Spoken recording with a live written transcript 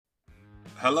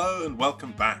Hello and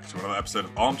welcome back to another episode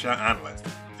of Armchair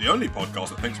Analysts, the only podcast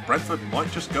that thinks Brentford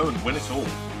might just go and win it all.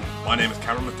 My name is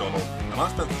Cameron McDonald, and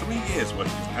I've spent 3 years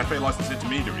working as an FA licensed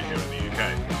intermediary here in the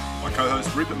UK. My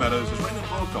co-host Rupert Meadows has written a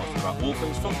broadcast about all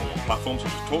things football on platforms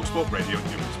such as TalkSport, Radio and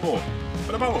Human Sport.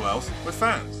 But above all else, we're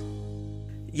fans.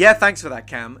 Yeah, thanks for that,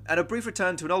 Cam. And a brief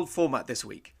return to an old format this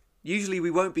week. Usually we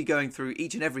won't be going through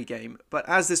each and every game, but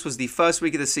as this was the first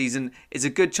week of the season, it's a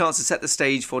good chance to set the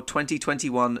stage for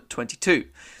 2021-22.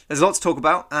 There's a lot to talk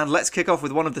about, and let's kick off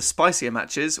with one of the spicier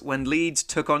matches when Leeds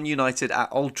took on United at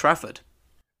Old Trafford.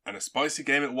 And a spicy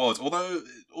game it was, although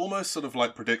almost sort of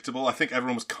like predictable. I think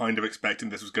everyone was kind of expecting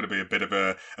this was going to be a bit of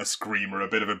a screamer, a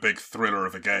bit of a big thriller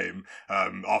of a game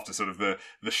after sort of the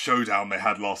showdown they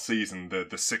had last season, the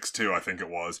 6-2 I think it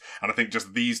was. And I think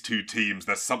just these two teams,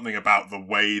 there's something about the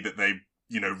way that they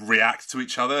react to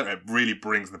each other. It really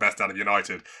brings the best out of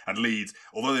United. And Leeds,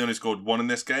 although they only scored one in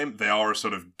this game, they are a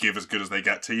sort of give as good as they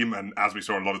get team. And as we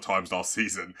saw a lot of times last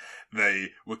season, they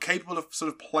were capable of sort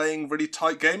of playing really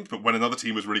tight games, but when another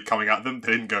team was really coming at them,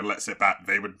 they didn't go, let's sit back.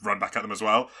 They would run back at them as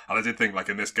well. And I did think, like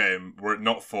in this game, were it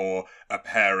not for a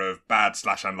pair of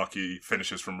bad/unlucky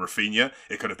finishes from Rafinha,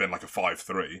 it could have been like a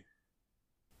 5-3.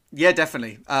 Yeah,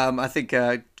 definitely. I think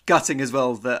gutting as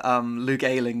well that Luke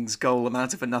Ayling's goal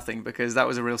amounted for nothing, because that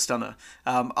was a real stunner.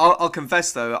 I'll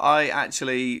confess though, I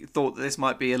actually thought that this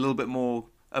might be a little bit more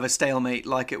of a stalemate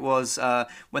like it was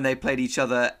when they played each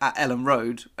other at Ellen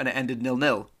Road and it ended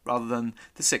 0-0 rather than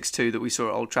the 6-2 that we saw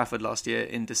at Old Trafford last year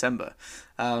in December.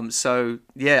 So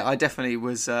yeah, I definitely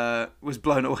was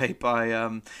blown away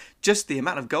by just the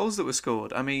amount of goals that were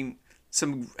scored. I mean,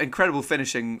 some incredible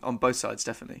finishing on both sides,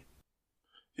 definitely.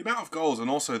 The amount of goals and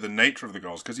also the nature of the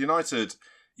goals, because United,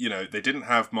 they didn't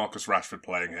have Marcus Rashford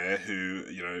playing here, who,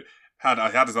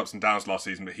 had his ups and downs last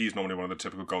season, but he's normally one of the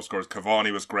typical goal scorers.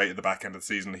 Cavani was great at the back end of the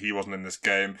season. He wasn't in this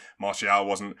game. Martial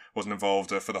wasn't involved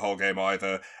for the whole game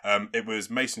either. It was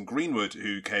Mason Greenwood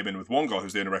who came in with one goal,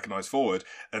 who's the only recognised forward,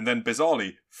 and then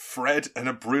bizarrely, Fred and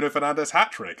a Bruno Fernandes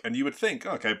hat-trick. And you would think,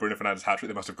 okay, Bruno Fernandes hat-trick,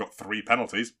 they must have got 3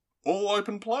 penalties. All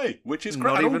open play, which is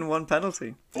great. Not even one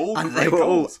penalty. And they were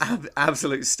goals. all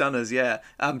absolute stunners, yeah.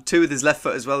 2 with his left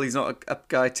foot as well. He's not a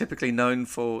guy typically known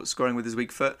for scoring with his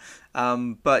weak foot.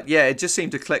 But yeah, it just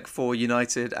seemed to click for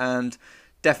United, and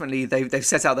definitely they've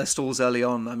set out their stalls early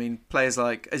on. I mean, players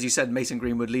like, as you said, Mason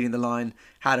Greenwood leading the line,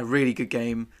 had a really good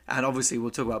game, and obviously we'll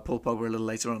talk about Paul Pogba a little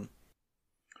later on.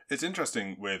 It's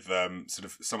interesting with sort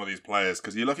of some of these players,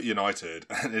 because you look at United,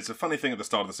 and it's a funny thing at the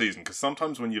start of the season, because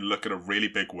sometimes when you look at a really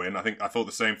big win, I thought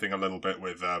the same thing a little bit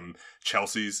with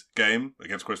Chelsea's game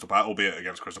against Crystal Palace, albeit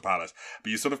against Crystal Palace,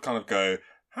 but you sort of kind of go,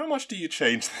 how much do you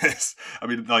change this? I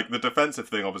mean, like the defensive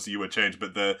thing, obviously you would change,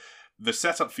 but the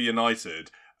setup for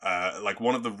United, like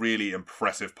one of the really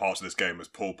impressive parts of this game was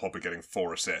Paul Pogba getting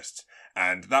 4 assists,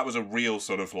 and that was a real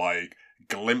sort of like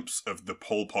glimpse of the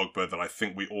Paul Pogba that I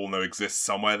think we all know exists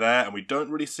somewhere there, and we don't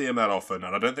really see him that often,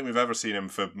 and I don't think we've ever seen him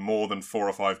for more than 4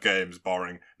 or 5 games,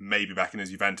 barring maybe back in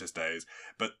his Juventus days.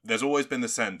 But there's always been the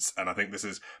sense, and I think this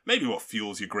is maybe what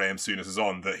fuels your Graham Souness is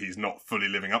on, that he's not fully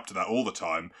living up to that all the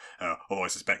time, although I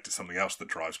suspect it's something else that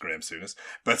drives Graham Souness.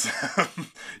 But,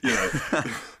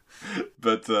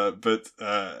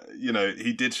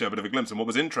 he did show a bit of a glimpse, and what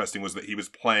was interesting was that he was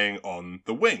playing on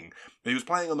the wing. He was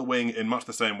playing on the wing in much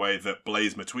the same way that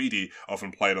Blaise Matuidi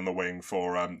often played on the wing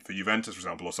for Juventus, for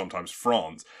example, or sometimes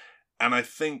France. And I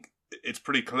think it's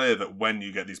pretty clear that when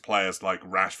you get these players like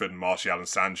Rashford and Martial and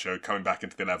Sancho coming back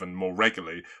into the 11 more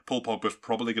regularly, Paul Pogba's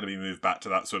probably going to be moved back to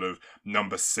that sort of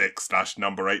number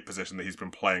 6/number 8 position that he's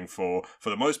been playing for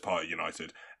the most part at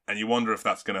United. And you wonder if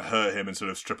that's going to hurt him and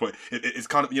sort of strip away. It's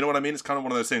kind of, you know what I mean? It's kind of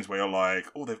one of those things where you're like,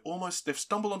 oh, they've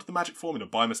stumbled onto the magic formula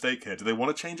by mistake here. Do they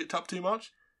want to change it up too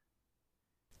much?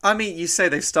 I mean, you say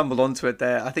they've stumbled onto it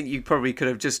there. I think you probably could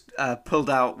have just pulled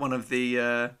out one of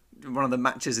the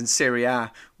matches in Serie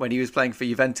A when he was playing for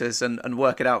Juventus and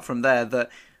work it out from there that,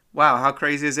 wow, how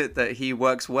crazy is it that he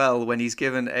works well when he's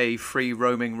given a free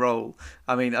roaming role?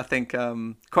 I mean, I think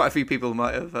quite a few people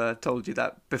might have told you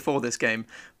that before this game.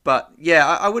 But yeah,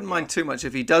 I wouldn't mind too much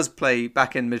if he does play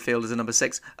back in midfield as a number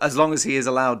 6, as long as he is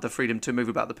allowed the freedom to move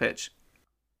about the pitch.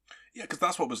 Yeah, because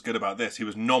that's what was good about this. He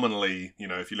was nominally,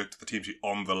 if you looked at the team sheet,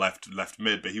 on the left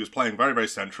mid, but he was playing very, very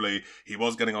centrally. He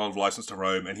was getting a lot of license to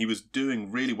roam, and he was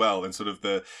doing really well in sort of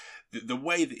the the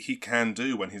way that he can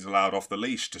do when he's allowed off the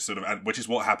leash to sort of, and which is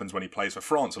what happens when he plays for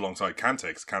France alongside Kante,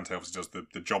 because Kante obviously does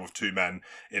the job of two men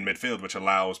in midfield, which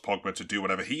allows Pogba to do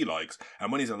whatever he likes.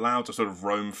 And when he's allowed to sort of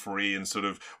roam free and sort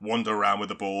of wander around with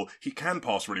the ball, he can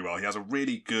pass really well. He has a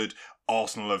really good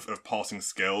arsenal of passing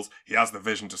skills. He has the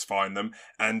vision to find them,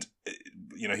 and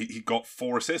he got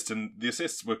 4 assists, and the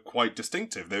assists were quite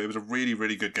distinctive. It was a really,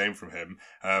 really good game from him,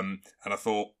 and I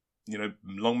thought,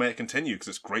 long may it continue, because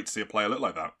it's great to see a player look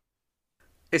like that.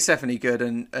 It's definitely good,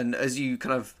 and as you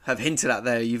kind of have hinted at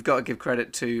there, you've got to give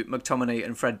credit to McTominay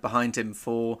and Fred behind him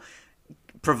for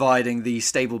providing the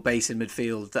stable base in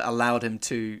midfield that allowed him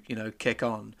to, kick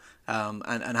on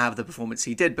and have the performance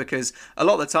he did. Because a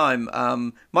lot of the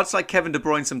time, much like Kevin De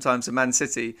Bruyne sometimes at Man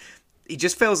City, he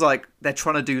just feels like they're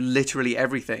trying to do literally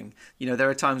everything. There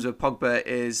are times where Pogba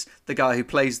is the guy who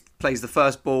plays the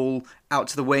first ball out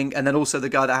to the wing, and then also the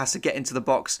guy that has to get into the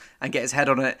box and get his head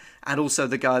on it, and also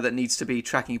the guy that needs to be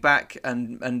tracking back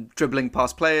and dribbling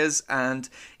past players. And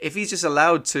if he's just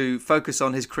allowed to focus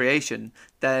on his creation,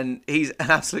 then he's an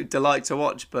absolute delight to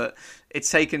watch. But it's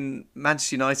taken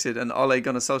Manchester United and Ole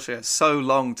Gunnar Solskjaer so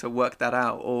long to work that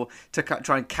out, or to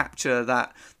try and capture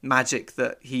that magic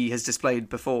that he has displayed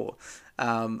before.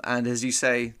 And as you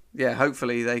say,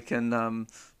 hopefully they can,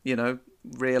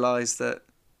 realise that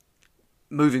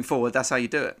moving forward, that's how you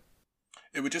do it.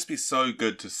 It would just be so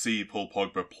good to see Paul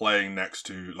Pogba playing next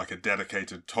to like a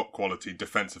dedicated, top quality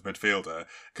defensive midfielder,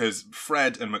 because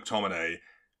Fred and McTominay,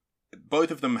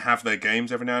 both of them have their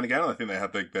games every now and again. I think they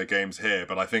have their games here,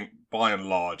 but I think by and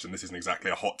large, and this isn't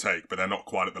exactly a hot take, but they're not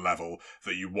quite at the level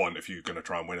that you want if you're going to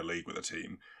try and win a league with a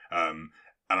team. And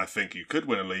I think you could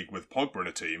win a league with Pogba in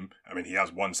a team. I mean, he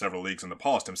has won several leagues in the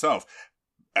past himself,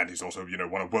 and he's also,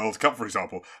 won a World Cup, for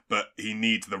example, but he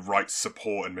needs the right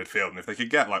support in midfield. And if they could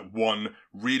get like one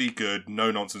really good,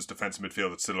 no-nonsense defensive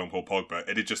midfielder to sit along Paul Pogba,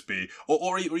 it'd just be,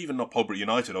 or even not Pogba at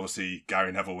United. Obviously,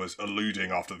 Gary Neville was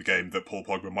alluding after the game that Paul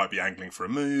Pogba might be angling for a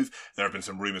move. There have been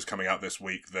some rumours coming out this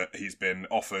week that he's been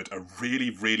offered a really,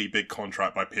 really big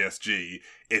contract by PSG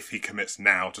if he commits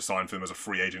now to sign for them as a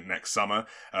free agent next summer.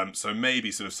 So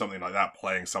maybe sort of something like that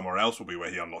playing somewhere else will be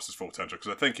where he unlocks his full potential,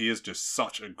 because I think he is just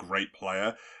such a great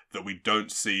player that we don't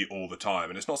see all the time.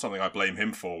 And it's not something I blame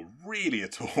him for really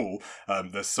at all.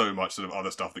 There's so much sort of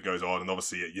other stuff that goes on. And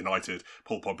obviously at United,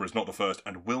 Paul Pogba is not the first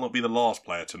and will not be the last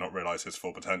player to not realise his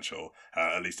full potential,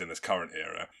 at least in this current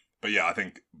era. But I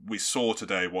think we saw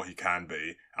today what he can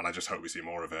be, and I just hope we see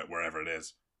more of it wherever it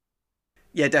is.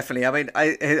 Yeah, definitely. I mean,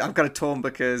 I've got a torn,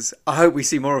 because I hope we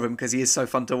see more of him because he is so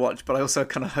fun to watch, but I also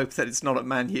kind of hope that it's not at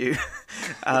Man U.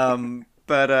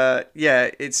 But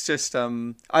it's just,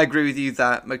 I agree with you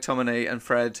that McTominay and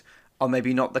Fred are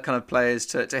maybe not the kind of players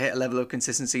to hit a level of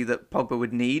consistency that Pogba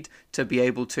would need to be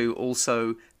able to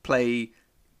also play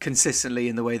consistently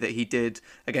in the way that he did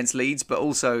against Leeds. But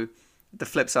also the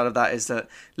flip side of that is that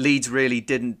Leeds really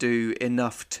didn't do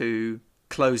enough to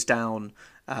close down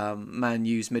Man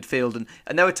U's midfield,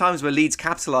 and there were times where Leeds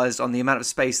capitalised on the amount of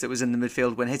space that was in the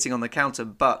midfield when hitting on the counter,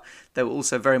 but there were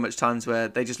also very much times where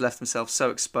they just left themselves so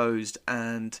exposed,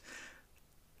 and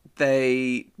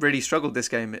they really struggled this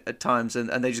game at times,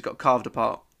 and they just got carved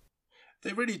apart.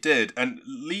 They really did, and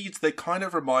Leeds, they kind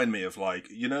of remind me of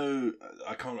like,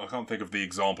 I can't think of the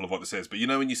example of what this is, but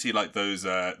when you see like those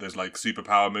like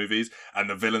superpower movies, and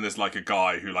the villain is like a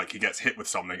guy who like he gets hit with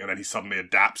something and then he suddenly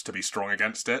adapts to be strong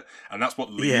against it, and that's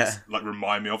what Leeds like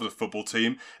remind me of as a football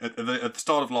team. At the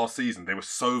start of last season, they were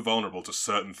so vulnerable to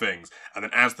certain things, and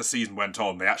then as the season went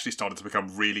on, they actually started to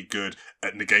become really good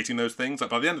at negating those things. Like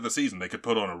by the end of the season, they could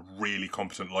put on a really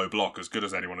competent low block, as good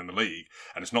as anyone in the league,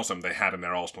 and it's not something they had in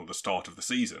their arsenal at the start of the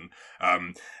season.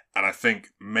 And I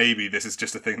think maybe this is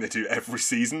just a thing they do every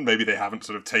season. Maybe they haven't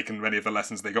sort of taken many of the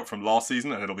lessons they got from last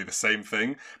season, and it'll be the same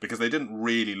thing, because they didn't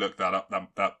really look that up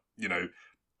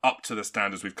up to the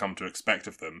standards we've come to expect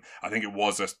of them. I think it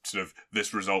was a sort of,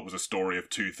 this result was a story of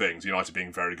two things: United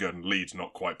being very good and Leeds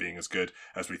not quite being as good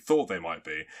as we thought they might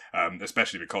be,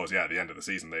 especially because at the end of the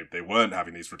season they weren't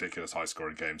having these ridiculous high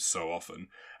scoring games so often.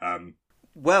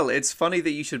 Well, it's funny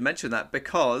that you should mention that,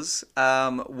 because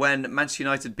when Manchester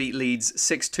United beat Leeds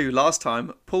 6-2 last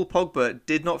time, Paul Pogba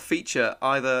did not feature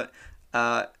either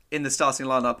in the starting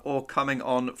lineup or coming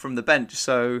on from the bench.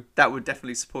 So that would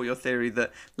definitely support your theory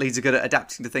that Leeds are good at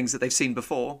adapting to things that they've seen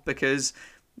before, because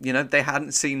they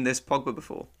hadn't seen this Pogba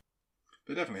before.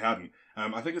 They definitely hadn't.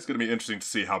 I think it's going to be interesting to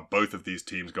see how both of these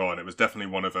teams go on. It was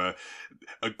definitely one of a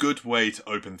good way to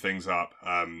open things up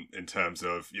in terms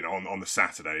of, on the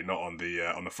Saturday, not on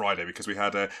the Friday, because we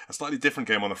had a slightly different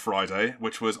game on the Friday,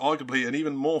 which was arguably an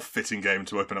even more fitting game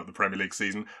to open up the Premier League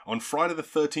season on Friday the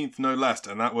 13th, no less,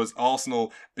 and that was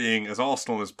Arsenal being as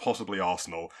Arsenal as possibly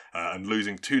Arsenal and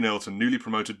losing 2-0 to newly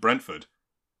promoted Brentford.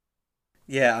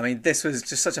 Yeah, I mean, this was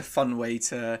just such a fun way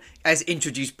to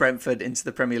introduce Brentford into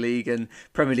the Premier League, and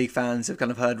Premier League fans have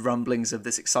kind of heard rumblings of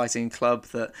this exciting club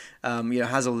that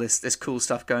has all this cool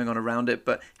stuff going on around it,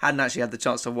 but hadn't actually had the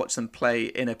chance to watch them play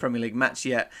in a Premier League match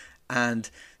yet, and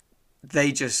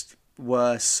they just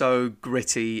were so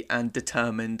gritty and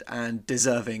determined and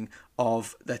deserving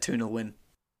of their 2-0 win.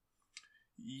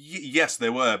 Yes, they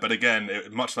were, but again,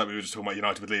 much like we were just talking about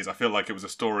United with Leeds, I feel like it was a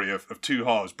story of two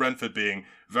halves. Brentford being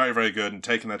very, very good and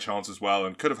taking their chances well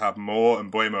and could have had more,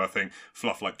 and Buemo, I think,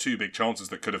 fluffed like two big chances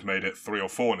that could have made it 3 or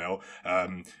 4-0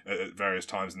 at various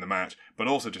times in the match, but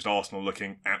also just Arsenal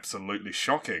looking absolutely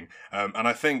shocking. And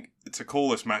I think to call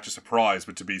this match a surprise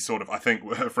would to be sort of, I think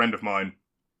a friend of mine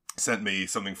sent me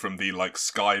something from the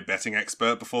Sky betting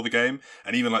expert before the game,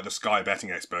 and even the Sky betting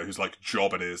expert whose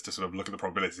job it is to sort of look at the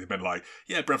probabilities have been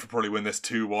yeah, Brentford probably win this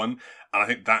 2-1, and I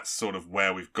think that's sort of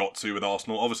where we've got to with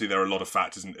Arsenal. Obviously there are a lot of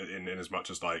factors in as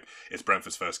much as it's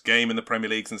Brentford's first game in the Premier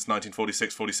League since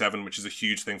 1946-47, which is a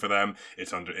huge thing for them.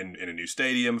 It's in a new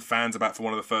stadium, fans are back for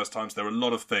one of the first times. There are a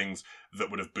lot of things that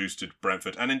would have boosted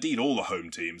Brentford, and indeed all the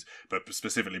home teams, but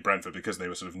specifically Brentford because they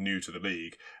were sort of new to the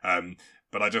league.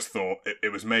 But I just thought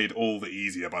it was made all the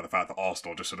easier by the fact that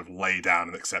Arsenal just sort of lay down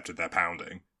and accepted their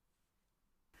pounding.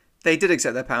 They did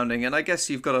accept their pounding, and I guess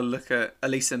you've got to look at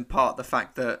least in part, the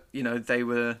fact that,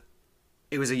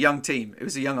 it was a young team. It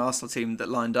was a young Arsenal team that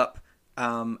lined up,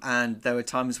 and there were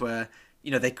times where,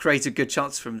 they created good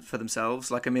chances for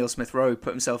themselves, like Emile Smith-Rowe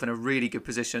put himself in a really good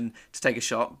position to take a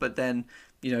shot, but then,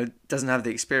 doesn't have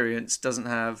the experience, doesn't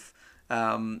have,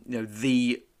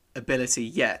 the ability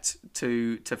yet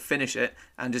to finish it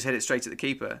and just hit it straight at the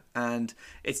keeper. And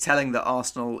it's telling that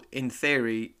Arsenal, in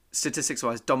theory,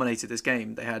 statistics-wise, dominated this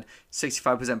game. They had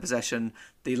 65% possession,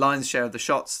 the lion's share of the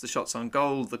shots on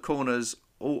goal, the corners,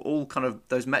 all kind of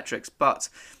those metrics, but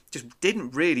just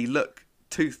didn't really look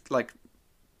too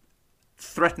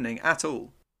threatening at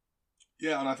all.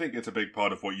 Yeah, and I think it's a big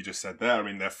part of what you just said there. I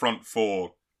mean, their front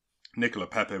four, Nicola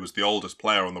Pepe was the oldest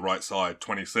player on the right side,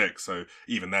 26, so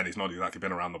even then he's not exactly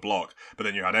been around the block. But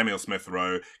then you had Emile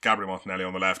Smith-Rowe, Gabriel Martinelli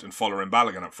on the left, and Folarin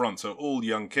Balogun up front, so all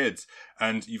young kids.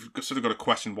 And you've sort of got to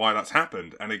question why that's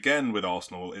happened. And again, with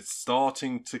Arsenal, it's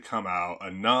starting to come out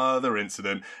another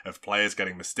incident of players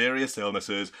getting mysterious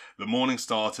illnesses. The morning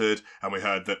started, and we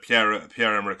heard that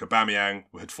Pierre-Emerick Aubameyang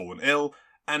had fallen ill,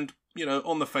 and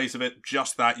on the face of it,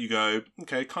 just that, you go,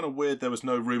 okay, kind of weird. There was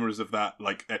no rumours of that,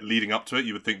 leading up to it.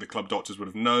 You would think the club doctors would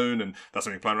have known, and that's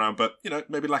something playing around. But,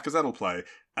 maybe Lacazette will play.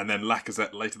 And then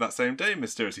Lacazette later that same day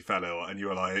mysteriously fell ill, and you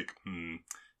were like,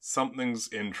 something's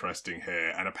interesting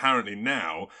here. And apparently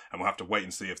now, and we'll have to wait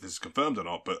and see if this is confirmed or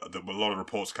not, but there were a lot of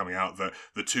reports coming out that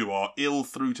the two are ill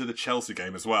through to the Chelsea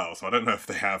game as well. So I don't know if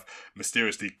they have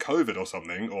mysteriously COVID or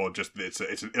something, or just it's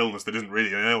an illness that isn't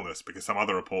really an illness, because some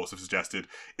other reports have suggested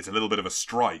it's a little bit of a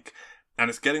strike. And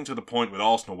it's getting to the point with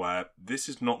Arsenal where this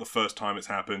is not the first time it's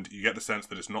happened. You get the sense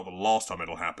that it's not the last time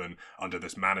it'll happen under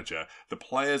this manager. The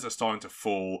players are starting to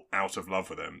fall out of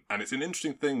love with him. And it's an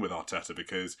interesting thing with Arteta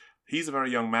because he's a very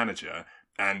young manager,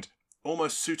 and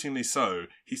almost suitingly so,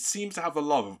 he seems to have the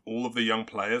love of all of the young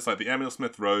players, like the Emile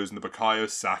Smith-Rowes and the Bukayo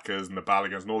Sakas and the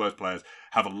Balagans and all those players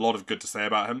have a lot of good to say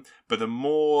about him, but the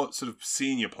more sort of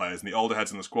senior players and the older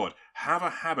heads in the squad have a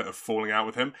habit of falling out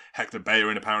with him. Hector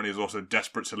Bellerin apparently is also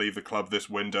desperate to leave the club this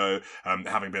window,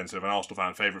 having been sort of an Arsenal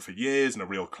fan favourite for years and a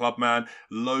real club man.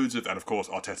 And of course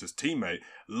Arteta's teammate,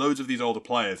 loads of these older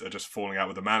players are just falling out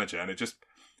with the manager, and it just...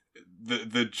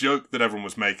 The joke that everyone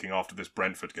was making after this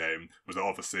Brentford game was that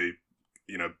obviously,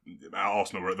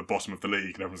 Arsenal were at the bottom of the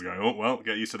league and everyone's going, oh, well,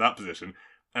 get used to that position.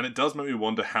 And it does make me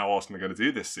wonder how Arsenal are going to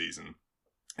do this season.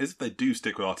 If they do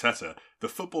stick with Arteta, the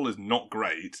football is not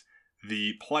great,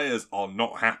 the players are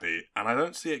not happy, and I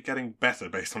don't see it getting better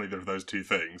based on either of those two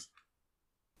things.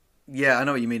 Yeah, I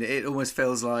know what you mean. It almost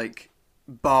feels like,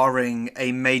 barring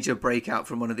a major breakout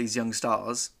from one of these young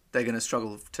stars, they're going to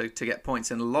struggle to get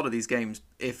points in a lot of these games.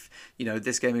 If,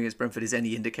 this game against Brentford is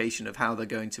any indication of how they're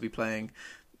going to be playing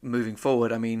moving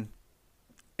forward, I mean,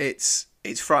 it's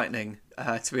frightening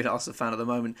to be an Arsenal fan at the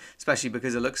moment, especially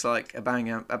because it looks like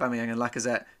Aubameyang and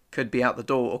Lacazette could be out the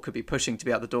door or could be pushing to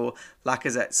be out the door.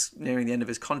 Lacazette's nearing the end of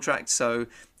his contract, so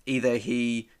either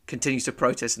he continues to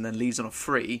protest and then leaves on a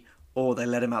free, or they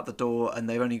let him out the door and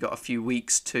they've only got a few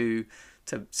weeks to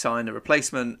to sign a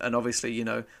replacement, and obviously,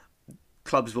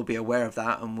 clubs will be aware of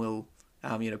that and will,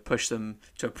 push them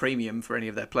to a premium for any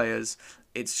of their players.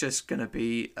 It's just going to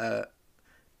be a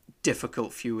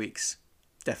difficult few weeks,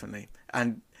 definitely.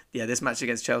 And yeah, this match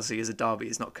against Chelsea is a derby.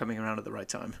 It's not coming around at the right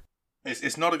time.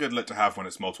 It's not a good look to have when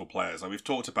it's multiple players. Like, we've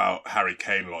talked about Harry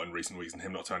Kane a lot in recent weeks and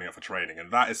him not turning up for training,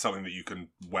 and that is something that you can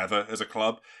weather as a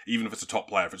club, even if it's a top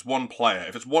player. If it's one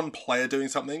player doing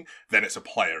something, then it's a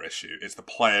player issue. It's the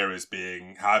player is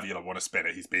being, however you want to spin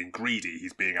it, he's being greedy,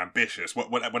 he's being ambitious,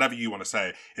 whatever you want to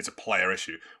say, it's a player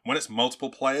issue. When it's multiple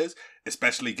players,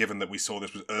 especially given that we saw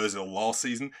this with Ozil last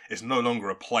season, it's no longer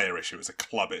a player issue, it's a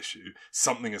club issue.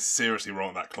 Something is seriously wrong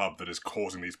at that club that is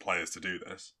causing these players to do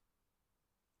this.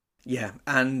 Yeah,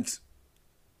 and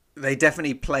they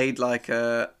definitely played like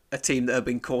a team that had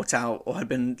been caught out or had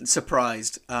been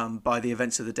surprised by the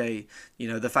events of the day.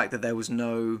 The fact that there was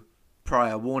no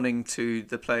prior warning to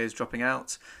the players dropping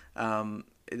out. Do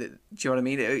you know what I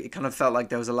mean? It kind of felt like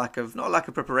there was not a lack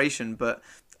of preparation, but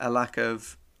a lack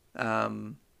of,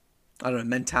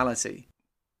 mentality.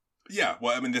 Yeah,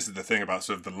 well, I mean, this is the thing about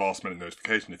sort of the last minute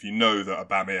notification. If you know that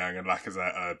Aubameyang and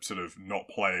Lacazette are sort of not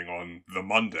playing on the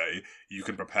Monday, you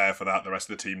can prepare for that. The rest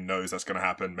of the team knows that's going to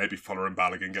happen. Maybe Folarin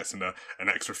Balogun gets in an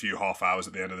extra few half hours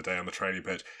at the end of the day on the training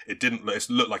pitch. It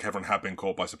looked like everyone had been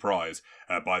caught by surprise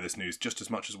by this news just as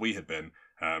much as we had been.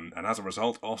 And as a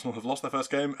result, Arsenal have lost their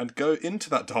first game and go into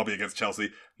that derby against Chelsea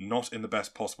not in the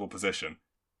best possible position.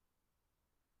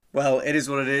 Well, it is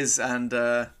what it is, and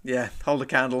hold a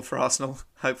candle for Arsenal.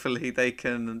 Hopefully they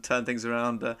can turn things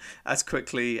around as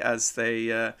quickly as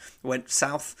they went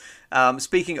south.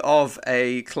 Speaking of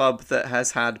a club that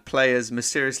has had players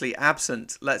mysteriously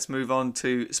absent, let's move on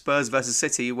to Spurs versus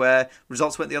City, where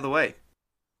results went the other way.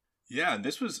 Yeah, and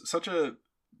this was such a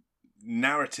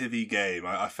narrative-y game.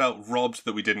 I felt robbed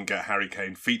that we didn't get Harry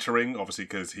Kane featuring, obviously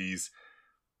because he's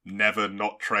never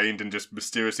not trained and just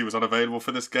mysteriously was unavailable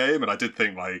for this game. And I did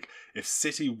think, like, if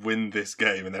City win this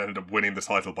game and then end up winning the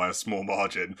title by a small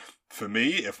margin, for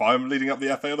me, if I'm leading up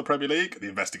the FA or the Premier League, the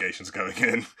investigation's going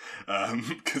in,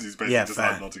 because he's basically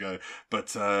decided not to go.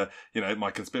 But my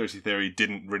conspiracy theory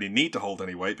didn't really need to hold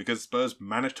any weight because Spurs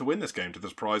managed to win this game to the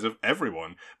surprise of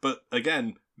everyone. But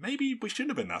again, maybe we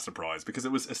shouldn't have been that surprised because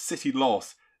it was a City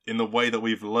loss in the way that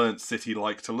we've learnt City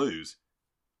like to lose.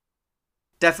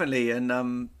 Definitely,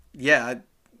 and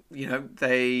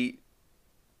they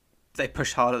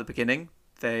pushed hard at the beginning.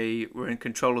 They were in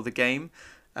control of the game.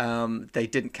 They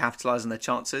didn't capitalise on their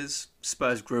chances.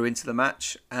 Spurs grew into the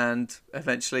match and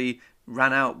eventually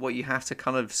ran out what you have to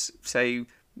kind of say,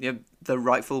 the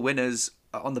rightful winners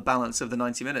on the balance of the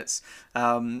 90 minutes.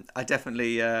 I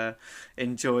definitely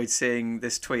enjoyed seeing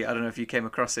this tweet. I don't know if you came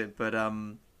across it, but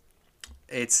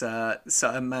it's a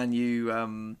Man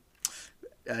U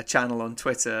channel on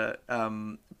Twitter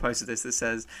posted this that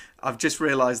says, "I've just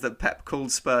realised that Pep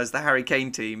called Spurs the Harry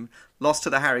Kane team, lost to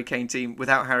the Harry Kane team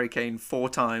without Harry Kane 4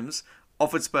 times,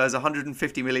 offered Spurs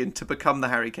 150 million to become the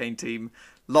Harry Kane team,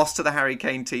 lost to the Harry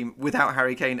Kane team without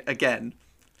Harry Kane again,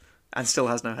 and still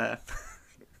has no hair."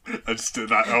 I just did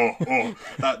that.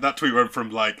 That tweet went from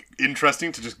like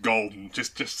interesting to just golden.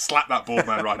 Just slap that bald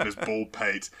man right in his bald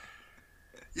pate.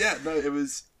 Yeah, no, it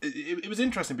was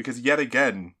interesting because yet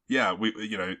again,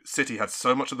 City had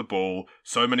so much of the ball,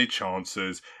 so many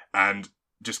chances, and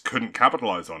just couldn't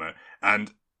capitalise on it.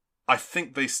 And I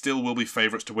think they still will be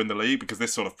favourites to win the league because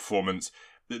this sort of performance.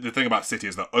 The thing about City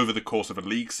is that over the course of a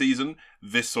league season,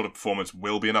 this sort of performance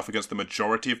will be enough against the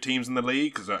majority of teams in the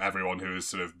league, because everyone who is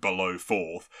sort of below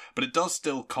 4th. But it does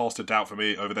still cast a doubt for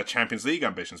me over their Champions League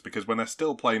ambitions, because when they're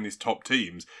still playing these top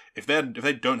teams, if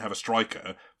they don't have a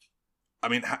striker. I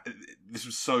mean, this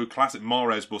was so classic.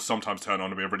 Mahrez will sometimes turn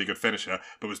on to be a really good finisher,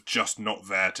 but was just not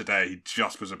there today. He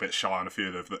just was a bit shy on a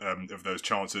few of those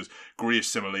chances. Grealish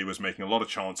similarly was making a lot of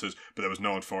chances, but there was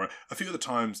no one for it. A few of the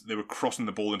times they were crossing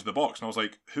the ball into the box, and I was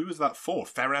like, "Who is that for?"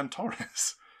 Ferran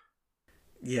Torres.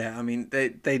 Yeah, I mean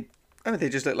they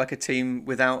just look like a team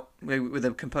with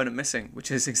a component missing, which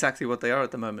is exactly what they are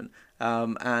at the moment.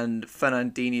 And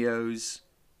Fernandinho's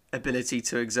ability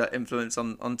to exert influence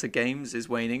onto games is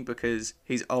waning because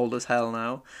he's old as hell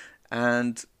now,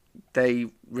 and they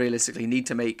realistically need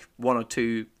to make 1 or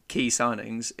 2 key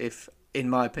signings if, in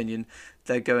my opinion,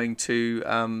 they're going to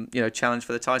challenge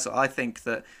for the title. I think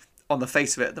that on the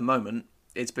face of it at the moment,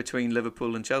 it's between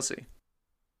Liverpool and Chelsea.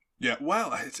 Yeah, well,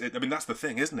 that's the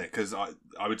thing, isn't it? Because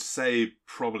I would say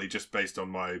probably just based on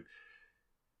my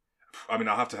I mean,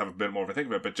 I'll have to have a bit more of a think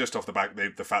of it, but just off the back,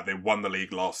 the fact they won the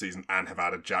league last season and have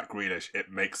added Jack Grealish,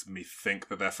 it makes me think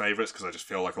that they're favourites, because I just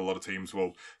feel like a lot of teams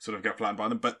will sort of get flattened by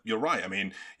them. But you're right. I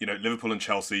mean, Liverpool and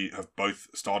Chelsea have both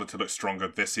started to look stronger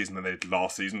this season than they did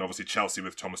last season. Obviously, Chelsea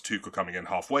with Thomas Tuchel coming in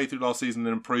halfway through last season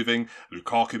and improving,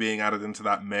 Lukaku being added into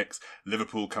that mix,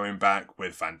 Liverpool coming back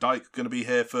with Van Dijk going to be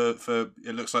here for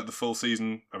it looks like the full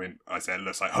season. I mean, I say it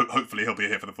looks like, hopefully he'll be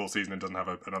here for the full season and doesn't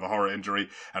have another horror injury,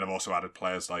 and have also added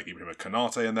players like Ibrahima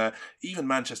Konate in there. Even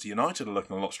Manchester United are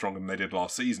looking a lot stronger than they did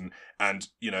last season, and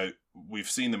we've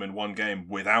seen them in one game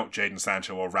without Jadon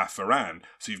Sancho or Raf Varane,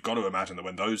 so you've got to imagine that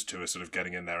when those two are sort of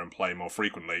getting in there and playing more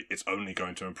frequently, it's only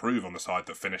going to improve on the side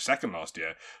that finished second last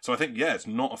year. So I think, it's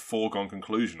not a foregone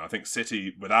conclusion. I think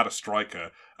City, without a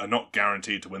striker, are not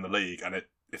guaranteed to win the league, and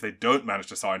if they don't manage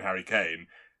to sign Harry Kane,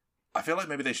 I feel like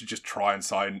maybe they should just try and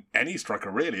sign any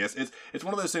striker, really. It's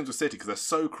one of those things with City, because they're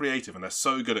so creative and they're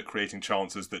so good at creating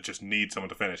chances that just need someone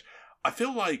to finish. I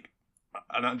feel like,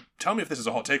 and tell me if this is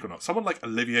a hot take or not, someone like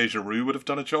Olivier Giroud would have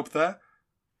done a job there.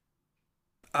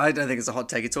 I don't think it's a hot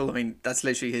take at all. I mean, that's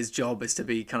literally his job, is to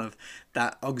be kind of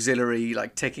that auxiliary,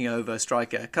 like taking over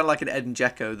striker. Kind of like an Edin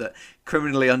Dzeko, that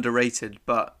criminally underrated,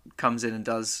 but comes in and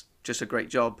does just a great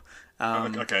job.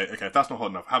 Okay, that's not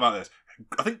hot enough. How about this?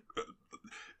 I think...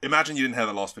 Imagine you didn't hear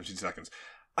the last 15 seconds.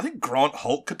 I think Grant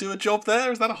Holt could do a job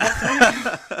there. Is that a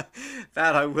hot take?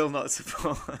 That I will not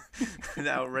support. An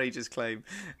outrageous claim.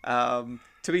 To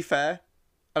be fair,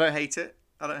 I don't hate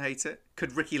it.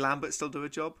 Could Ricky Lambert still do a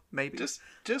job? Maybe. Just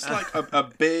like a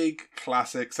big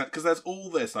classic set, because there's all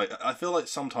this. Like, I feel like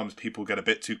sometimes people get a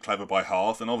bit too clever by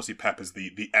half, and obviously Pep is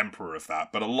the emperor of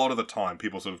that. But a lot of the time,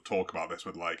 people sort of talk about this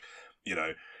with like,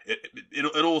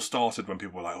 it all started when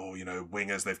people were like,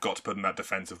 wingers, they've got to put in that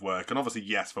defensive work. And obviously,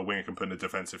 yes, if a winger can put in a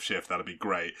defensive shift, that'd be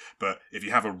great. But if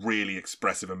you have a really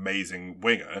expressive, amazing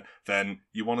winger, then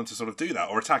you want them to sort of do that.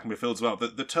 Or attacking midfield as well.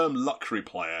 The term luxury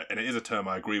player, and it is a term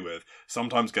I agree with,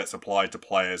 sometimes gets applied to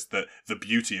players that the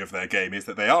beauty of their game is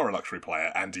that they are a luxury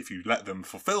player. And if you let them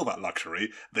fulfill that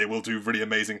luxury, they will do really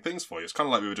amazing things for you. It's kind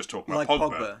of like we were just talking about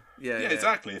Pogba. Yeah,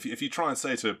 exactly. If you try and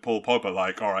say to Paul Pogba,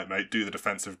 like, all right, mate, do the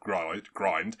defensive grind,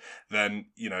 then,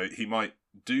 he might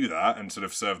do that and sort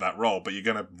of serve that role, but you're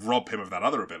going to rob him of that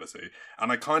other ability.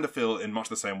 And I kind of feel in much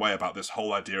the same way about this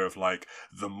whole idea of like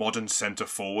the modern centre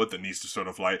forward that needs to sort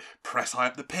of like press high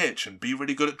up the pitch and be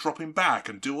really good at dropping back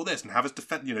and do all this and have us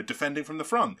defending from the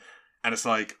front. And it's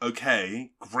like,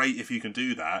 okay, great if you can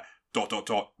do that, ...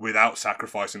 without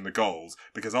sacrificing the goals,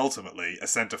 because ultimately a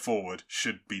centre forward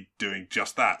should be doing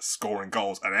just that, scoring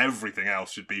goals, and everything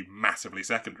else should be massively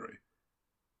secondary.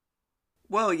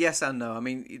 Well, yes and no. I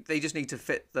mean, they just need to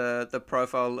fit the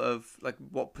profile of like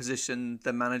what position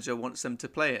the manager wants them to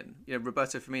play in.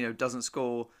 Roberto Firmino doesn't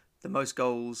score the most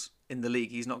goals in the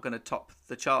league. He's not going to top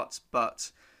the charts,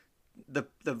 but the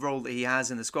role that he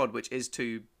has in the squad, which is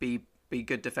to be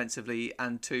good defensively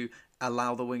and to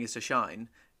allow the wingers to shine,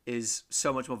 is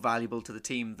so much more valuable to the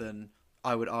team than,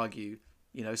 I would argue,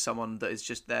 someone that is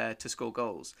just there to score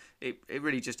goals. It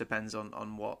really just depends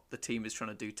on what the team is trying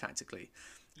to do tactically.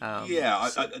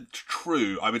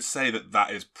 True. I would say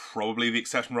that is probably the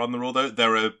exception rather than the rule, though.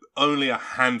 There are only a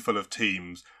handful of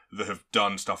teams that have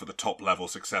done stuff at the top level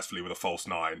successfully with a false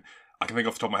nine. I can think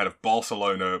off the top of my head of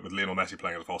Barcelona with Lionel Messi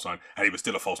playing as a false nine, and he was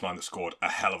still a false nine that scored a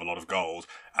hell of a lot of goals,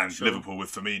 and sure. Liverpool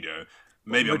with Firmino.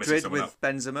 Maybe Madrid I'm missing someone with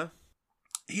Benzema.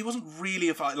 He wasn't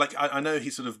really I know he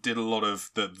sort of did a lot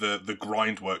of the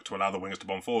grind work to allow the wingers to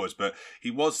bomb forwards, but he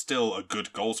was still a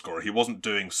good goal scorer. He wasn't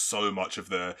doing so much of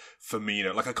the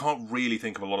Firmino. Like, I can't really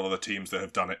think of a lot of other teams that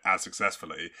have done it as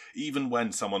successfully. Even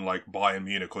when someone like Bayern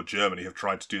Munich or Germany have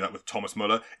tried to do that with Thomas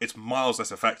Müller, it's miles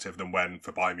less effective than when,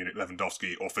 for Bayern Munich,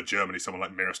 Lewandowski, or for Germany, someone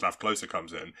like Miroslav Klose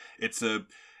comes in.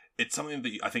 It's something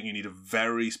that I think you need a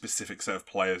very specific set of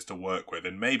players to work with,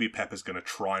 and maybe Pep is going to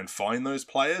try and find those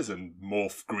players and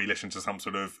morph Grealish into some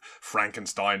sort of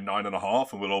Frankenstein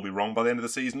 9.5, and we'll all be wrong by the end of the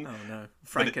season. Oh no,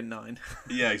 Franken-9.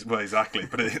 Yeah, well, exactly.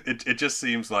 But it just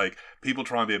seems like people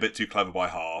try and be a bit too clever by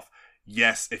half.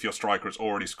 Yes, if your striker is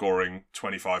already scoring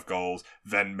 25 goals,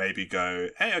 then maybe go,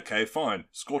 hey, okay, fine,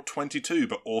 score 22,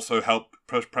 but also help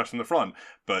press from the front.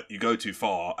 But you go too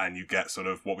far and you get sort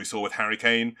of what we saw with Harry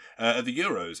Kane at the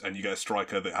Euros, and you get a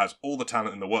striker that has all the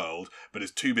talent in the world, but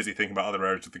is too busy thinking about other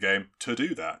areas of the game to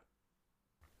do that.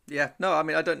 Yeah, no, I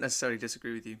mean, I don't necessarily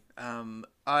disagree with you.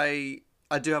 I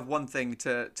do have one thing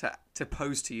to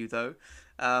pose to you, though.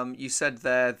 You said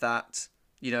there that,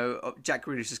 Jack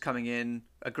Grealish is coming in,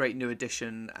 a great new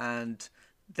addition, and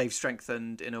they've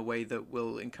strengthened in a way that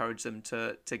will encourage them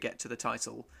to get to the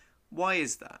title. Why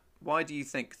is that? Why do you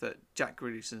think that Jack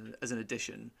Grealish as an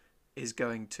addition is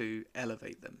going to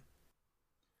elevate them?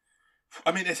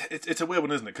 I mean, it's a weird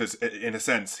one, isn't it? Because in a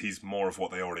sense, he's more of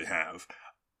what they already have.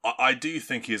 I do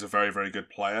think he is a very, very good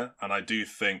player, and I do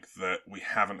think that we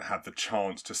haven't had the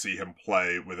chance to see him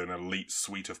play with an elite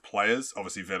suite of players.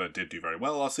 Obviously, Villa did do very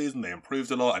well last season. They improved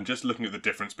a lot, and just looking at the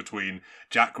difference between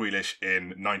Jack Grealish in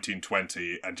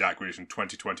 1920 and Jack Grealish in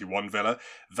 2021 Villa,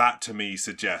 that to me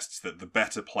suggests that the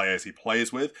better players he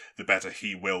plays with, the better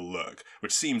he will look,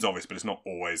 which seems obvious, but it's not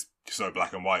always so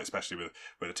black and white, especially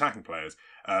with attacking players.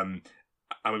 And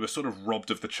we were sort of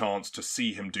robbed of the chance to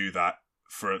see him do that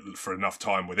for enough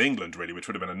time with England, really, which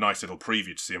would have been a nice little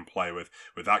preview to see him play with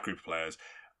that group of players.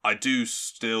 I do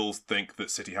still think that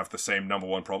City have the same number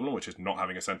one problem, which is not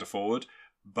having a centre forward.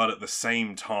 But at the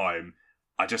same time,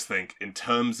 I just think in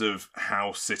terms of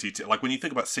how City... like when you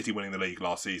think about City winning the league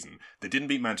last season, they didn't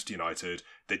beat Manchester United.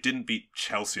 They didn't beat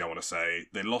Chelsea, I want to say.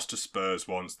 They lost to Spurs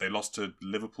once. They lost to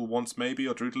Liverpool once, maybe,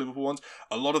 or drew to Liverpool once.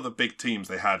 A lot of the big teams,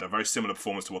 they had a very similar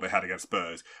performance to what they had against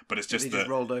Spurs. But it's just they just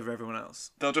rolled over everyone else.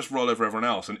 They'll just roll over everyone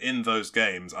else. And in those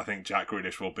games, I think Jack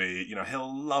Grealish will be...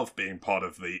 he'll love being part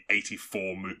of the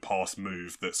 84 pass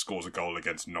move that scores a goal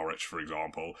against Norwich, for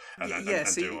example, and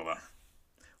do all that.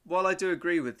 While I do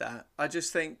agree with that, I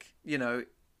just think, you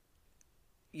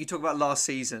talk about last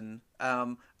season. At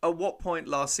what point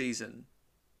last season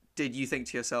did you think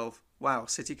to yourself, wow,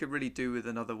 City could really do with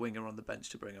another winger on the bench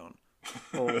to bring on?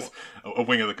 Or a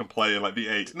winger that can play like the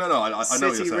 8. No, I know what you're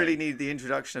saying. City really need the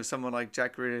introduction of someone like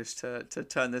Jack Grealish to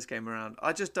turn this game around.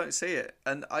 I just don't see it.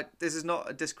 And this is not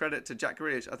a discredit to Jack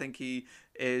Grealish. I think he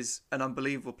is an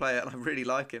unbelievable player and I really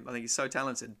like him. I think he's so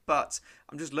talented. But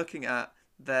I'm just looking at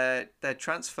their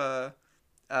transfer,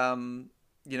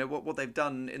 what they've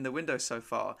done in the window so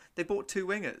far. They bought 2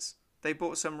 wingers. They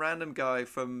bought some random guy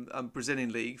from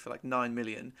Brazilian league for like 9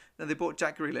 million. Then they bought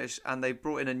Jack Grealish and they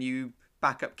brought in a new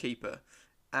backup keeper.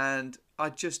 And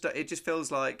it just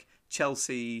feels like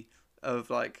Chelsea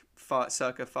of like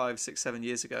circa 5, 6, 7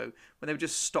 years ago when they were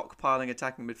just stockpiling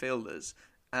attacking midfielders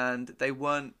and they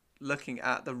weren't looking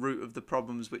at the root of the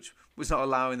problems, which was not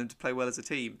allowing them to play well as a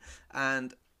team.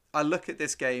 And I look at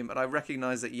this game and I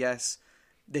recognise that, yes,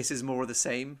 this is more of the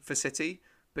same for City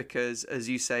because, as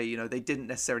you say, they didn't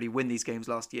necessarily win these games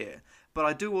last year. But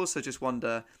I do also just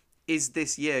wonder, is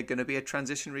this year going to be a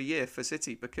transitionary year for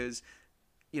City? Because,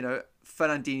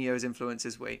 Fernandinho's influence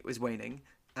is waning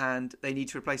and they need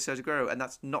to replace Sergio Aguero and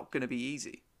that's not going to be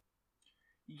easy.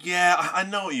 Yeah, I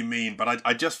know what you mean, but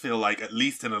I just feel like, at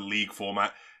least in a league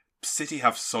format, City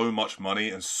have so much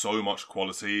money and so much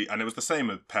quality, and it was the same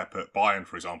with Pep at Bayern,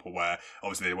 for example, where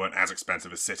obviously they weren't as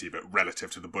expensive as City, but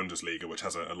relative to the Bundesliga, which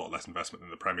has a lot less investment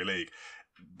than the Premier League,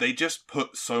 they just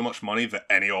put so much money that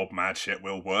any old mad shit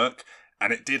will work,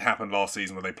 and it did happen last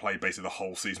season where they played basically the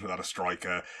whole season without a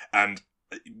striker, and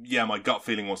yeah, my gut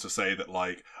feeling wants to say that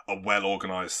like a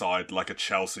well-organised side like a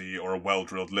Chelsea or a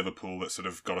well-drilled Liverpool that sort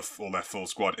of got all their full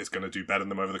squad is going to do better than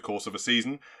them over the course of a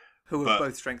season. Who have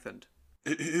both strengthened.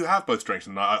 Who have both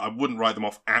strengthened. I wouldn't write them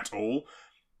off at all.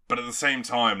 But at the same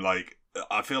time, like,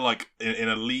 I feel like in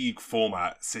a league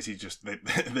format, City just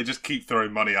they just keep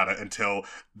throwing money at it until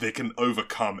they can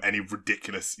overcome any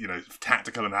ridiculous,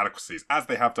 tactical inadequacies, as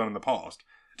they have done in the past.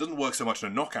 It doesn't work so much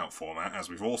in a knockout format, as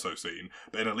we've also seen,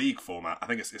 but in a league format, I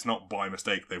think it's not by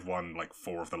mistake they've won like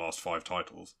 4 of the last 5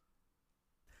 titles.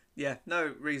 Yeah,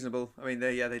 no, reasonable. I mean,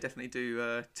 they definitely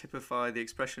do typify the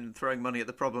expression throwing money at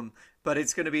the problem. But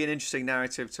it's going to be an interesting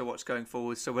narrative to watch going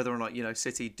forward. So whether or not,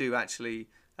 City do actually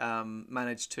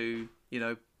manage to,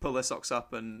 pull their socks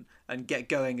up and get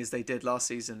going as they did last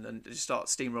season and just start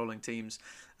steamrolling teams.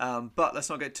 But let's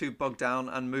not get too bogged down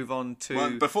and move on to...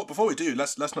 Well, before we do,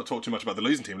 let's not talk too much about the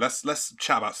losing team. Let's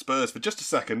chat about Spurs for just a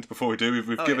second before we do.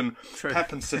 We've given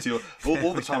Pep and City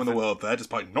all the time in the world there,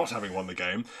 despite not having won the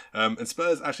game. And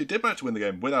Spurs actually did manage to win the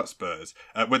game without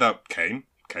Kane.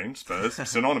 Spurs,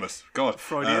 synonymous. God.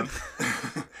 Freudian.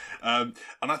 And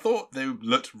I thought they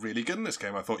looked really good in this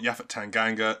game. I thought Yaphet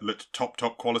Tanganga looked top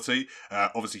quality.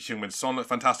 Obviously, Heung-min Son looked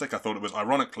fantastic. I thought it was,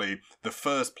 ironically, the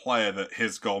first player that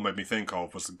his goal made me think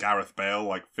of was Gareth Bale,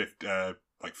 like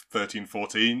 13,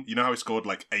 14. You know how he scored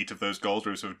like 8 of those goals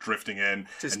where he was sort of drifting in.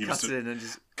 Just cut it in and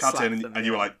just and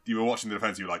you were like, you were watching the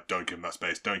defence, you were like, don't give him that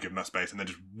space, and then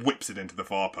just whips it into the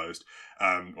far post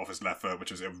off his left foot,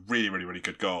 which was a really, really, really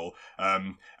good goal.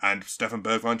 And Steven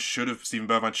Bergwijn should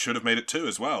have made it 2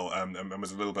 as well, and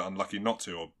was a little bit unlucky not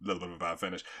to, or a little bit of a bad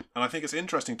finish. And I think it's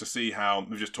interesting to see how,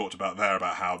 we've just talked about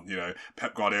how,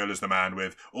 Pep Guardiola is the man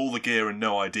with all the gear and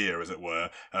no idea, as it were,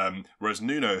 whereas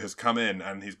Nuno has come in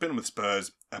and he's been with Spurs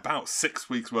Spurs about 6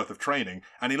 weeks worth of training,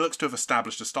 and he looks to have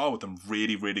established a style with them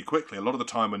really, really quickly. A lot of the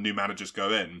time when new managers go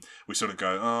in, we sort of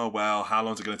go, oh, well, how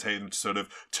long is it going to take them to sort of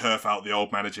turf out the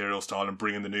old managerial style and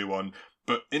bring in the new one?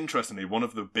 But interestingly, one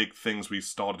of the big things we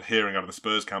started hearing out of the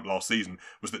Spurs camp last season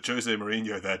was that Jose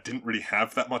Mourinho there didn't really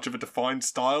have that much of a defined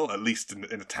style, at least in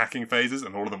attacking phases,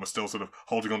 and all of them were still sort of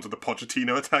holding on to the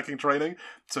Pochettino attacking training.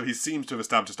 So he seems to have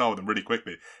established a style with them really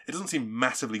quickly. It doesn't seem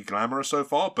massively glamorous so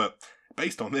far, but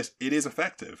based on this, it is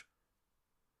effective.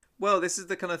 Well, this is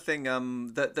the kind of thing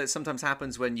that sometimes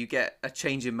happens when you get a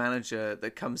change in manager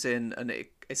that comes in, and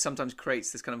it sometimes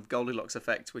creates this kind of Goldilocks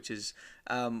effect, which is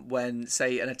when,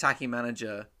 say, an attacking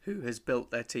manager who has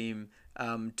built their team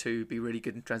to be really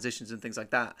good in transitions and things like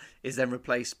that is then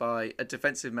replaced by a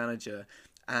defensive manager,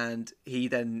 and he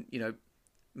then,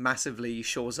 massively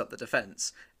shores up the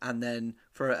defence, and then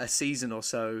for a season or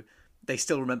so, they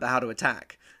still remember how to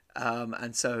attack.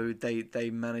 And so they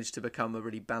managed to become a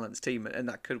really balanced team, and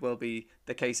that could well be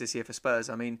the case this year for Spurs.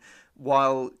 I mean,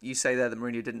 while you say there that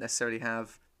Mourinho didn't necessarily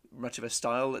have much of a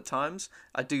style at times,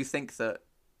 I do think that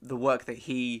the work that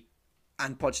he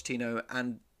and Pochettino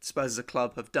and Spurs as a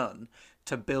club have done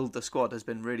to build the squad has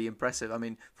been really impressive. I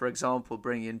mean, for example,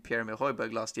 bringing in Pierre-Emile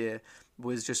Højbjerg last year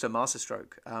was just a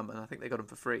masterstroke, and I think they got him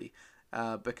for free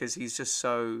because he's just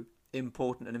so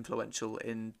important and influential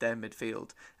in their midfield,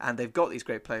 and they've got these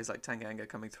great players like Tanganga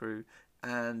coming through,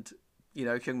 and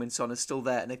Heung-min Son is still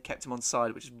there, and they've kept him on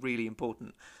side, which is really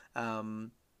important.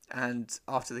 And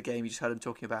after the game, you just heard him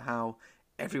talking about how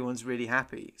everyone's really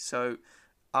happy. So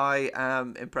I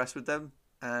am impressed with them,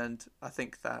 and I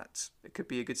think that it could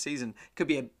be a good season. It could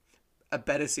be a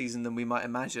better season than we might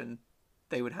imagine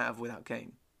they would have without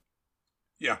Kane.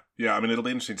 Yeah. I mean, it'll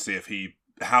be interesting to see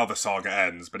how the saga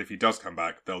ends, but if he does come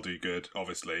back, they'll do good,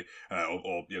 obviously,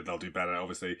 or they'll do better,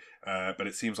 obviously. But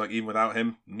it seems like even without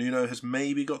him, Nuno has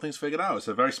maybe got things figured out. It's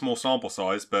a very small sample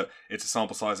size, but it's a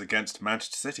sample size against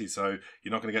Manchester City, so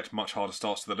you're not going to get much harder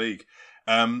starts to the league.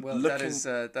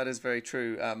 That is very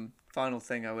true. Final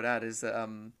thing I would add is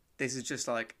that this is just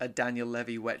like a Daniel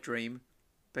Levy wet dream,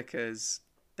 because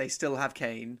they still have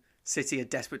Kane. City are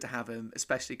desperate to have him,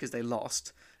 especially because they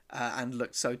lost and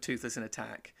looked so toothless in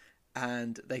attack.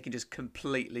 And they can just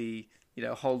completely,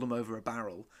 hold them over a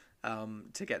barrel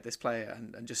to get this player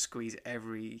and just squeeze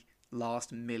every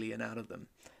last million out of them.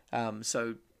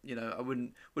 So I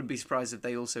wouldn't be surprised if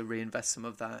they also reinvest some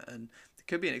of that, and it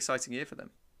could be an exciting year for them.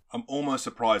 I'm almost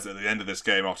surprised that at the end of this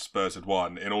game, after Spurs had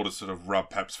won, in order to sort of rub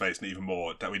Pep's face even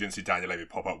more, that we didn't see Daniel Levy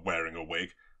pop up wearing a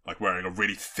wig, like wearing a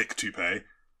really thick toupee.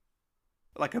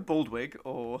 Like a bald wig,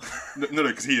 or... No,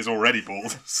 because he is already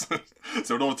bald. So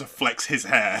in order to flex his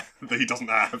hair that he doesn't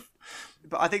have.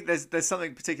 But I think there's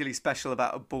something particularly special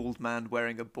about a bald man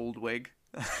wearing a bald wig.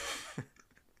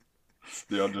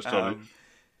 The understudy.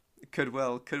 Could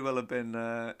well have been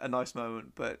a nice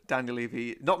moment, but Daniel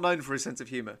Levy, not known for his sense of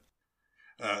humour.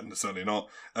 Certainly not.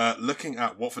 Looking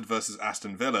at Watford versus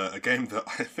Aston Villa, a game that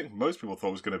I think most people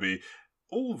thought was going to be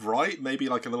all right, maybe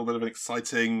like a little bit of an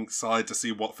exciting side to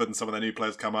see Watford and some of their new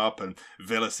players come up, and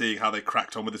Villa seeing how they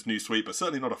cracked on with this new sweep, but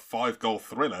certainly not a 5-goal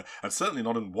thriller, and certainly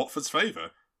not in Watford's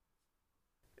favour.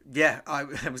 Yeah, I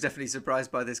was definitely surprised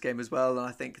by this game as well, and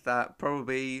I think that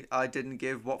probably I didn't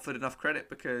give Watford enough credit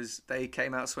because they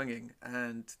came out swinging,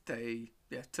 and they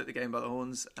took the game by the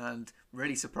horns and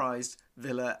really surprised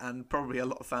Villa and probably a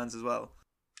lot of fans as well.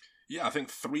 Yeah, I think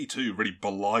 3-2 really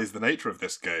belies the nature of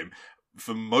this game.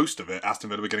 For most of it, Aston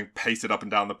Villa were getting pasted up and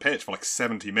down the pitch for like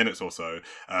 70 minutes or so.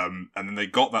 And then they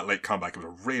got that late comeback. It was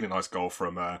a really nice goal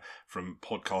from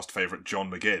podcast favourite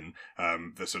John McGinn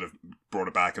that sort of brought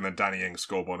it back. And then Danny Ings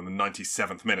scored one in the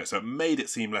 97th minute. So it made it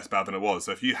seem less bad than it was.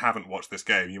 So if you haven't watched this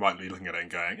game, you might be looking at it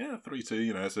and going,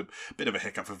 3-2, it's a bit of a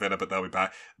hiccup for Villa, but they'll be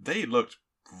back. They looked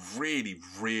really,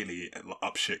 really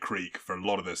up shit creek for a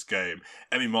lot of this game.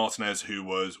 Emi Martinez, who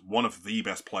was one of the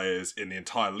best players in the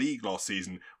entire league last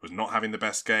season, was not having the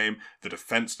best game. The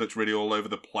defence looked really all over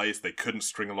the place. They couldn't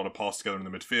string a lot of passes together in the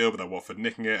midfield without Watford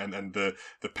nicking it, and the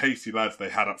pacey lads they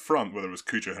had up front, whether it was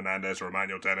Cucho Hernandez or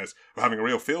Emmanuel Dennis, were having a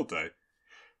real field day.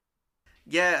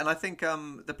 Yeah, and I think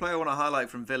the player I want to highlight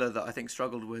from Villa that I think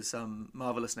struggled was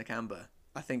Marvelous Nakamba.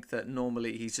 I think that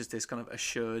normally he's just this kind of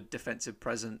assured defensive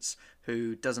presence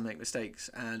who doesn't make mistakes,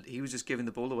 and he was just giving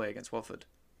the ball away against Watford.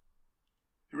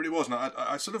 It really was, and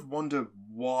I sort of wonder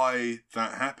why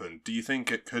that happened. Do you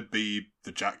think it could be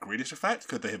the Jack Grealish effect?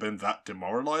 Could they have been that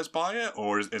demoralised by it?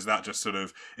 Or is that just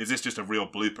is this just a real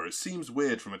blooper? It seems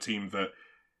weird from a team that,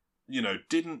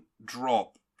 didn't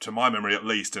drop, to my memory at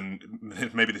least, and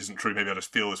maybe this isn't true, maybe I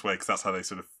just feel this way because that's how they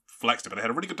sort of flexed it, but they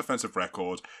had a really good defensive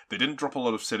record. They didn't drop a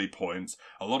lot of silly points.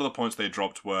 A lot of the points they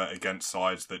dropped were against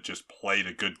sides that just played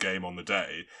a good game on the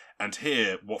day. And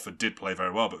here, Watford did play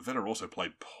very well, but Villa also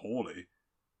played poorly.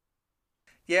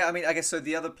 Yeah, I mean, I guess so.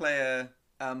 The other player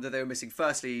that they were missing,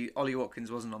 firstly, Ollie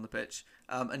Watkins wasn't on the pitch.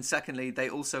 And secondly, they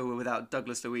also were without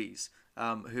Douglas Luiz,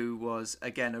 who was,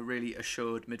 again, a really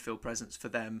assured midfield presence for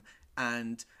them.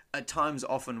 And at times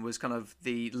often was kind of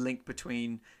the link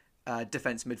between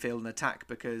defence, midfield and attack,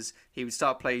 because he would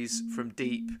start plays from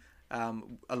deep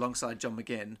alongside John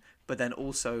McGinn, but then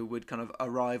also would kind of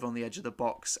arrive on the edge of the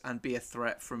box and be a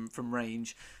threat from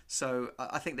range. So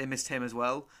I think they missed him as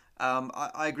well.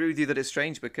 I agree with you that it's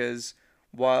strange because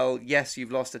while, yes,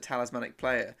 you've lost a talismanic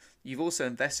player, you've also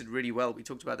invested really well. We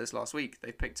talked about this last week.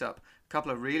 They've picked up a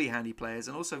couple of really handy players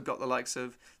and also got the likes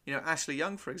of, Ashley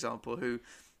Young, for example, who,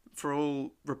 for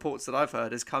all reports that I've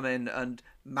heard, has come in and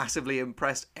massively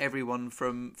impressed everyone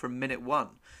from minute one.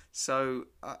 So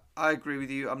I agree with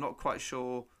you. I'm not quite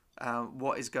sure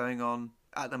what is going on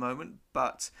at the moment,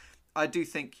 but I do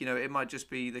think, it might just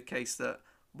be the case that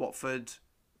Watford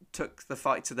took the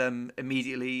fight to them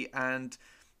immediately and,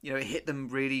 it hit them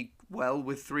really well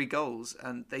with 3 goals.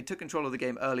 And they took control of the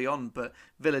game early on, but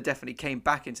Villa definitely came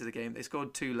back into the game. They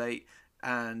scored too late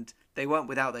and they weren't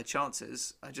without their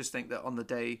chances. I just think that on the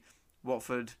day,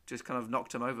 Watford just kind of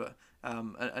knocked them over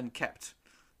and kept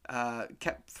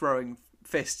throwing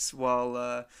fists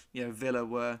while Villa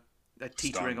were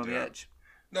teetering on the edge.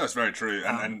 No, it's very true,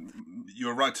 and you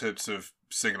were right to sort of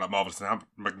single out Marvelous and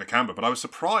Nakamba, but I was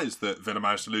surprised that Villa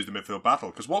managed to lose the midfield battle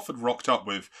because Watford rocked up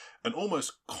with an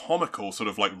almost comical sort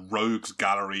of like rogues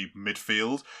gallery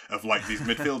midfield of like these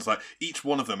midfields. Like each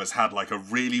one of them has had like a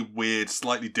really weird,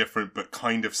 slightly different but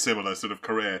kind of similar sort of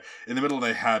career. In the middle,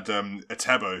 they had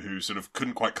Etebo, who sort of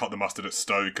couldn't quite cut the mustard at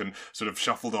Stoke and sort of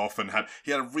shuffled off and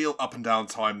he had a real up and down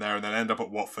time there, and then ended up at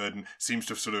Watford and seems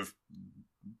to have sort of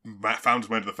found his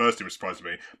way into the first team, which surprised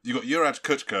me. You got Juraj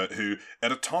Kučka, who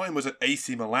at a time was at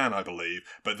AC Milan, I believe,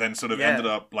 but then sort of ended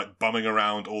up like bumming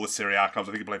around all the Serie A clubs.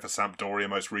 I think he played for Sampdoria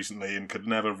most recently and could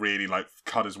never really like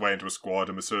cut his way into a squad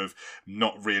and was sort of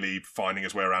not really finding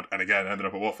his way around. And again, ended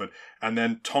up at Watford. And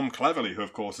then Tom Cleverley, who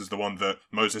of course is the one that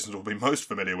most listeners will be most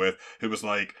familiar with, who was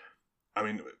like, I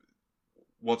mean,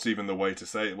 what's even the way to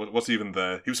say it? He was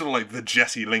sort of like the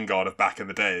Jesse Lingard of back in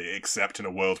the day, except in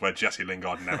a world where Jesse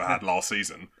Lingard never had last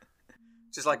season.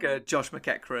 Just like a Josh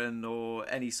McEachran or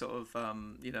any sort of,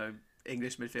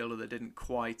 English midfielder that didn't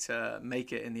quite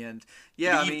make it in the end.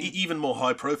 Yeah, even more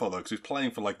high profile though, because he was playing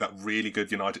for like that really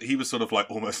good United. He was sort of like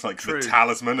almost like the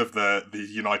talisman of the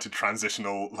United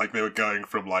transitional. Like they were going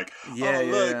from like,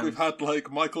 we've had like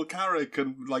Michael Carrick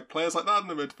and like players like that in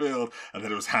the midfield, and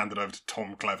then it was handed over to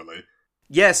Tom Cleverley.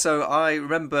 Yeah, so I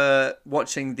remember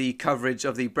watching the coverage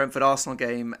of the Brentford-Arsenal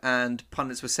game, and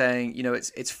pundits were saying,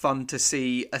 it's fun to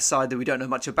see a side that we don't know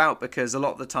much about, because a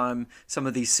lot of the time some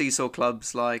of these seesaw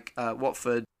clubs like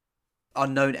Watford are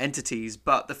known entities.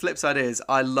 But the flip side is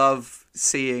I love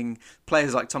seeing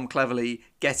players like Tom Cleverley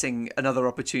getting another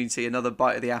opportunity, another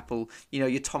bite of the apple.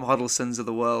 Your Tom Huddlestons of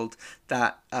the world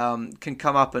that can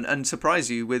come up and surprise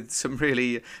you with some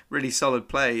really, really solid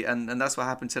play. And that's what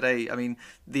happened today. I mean,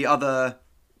 the other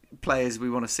players we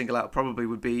want to single out probably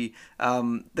would be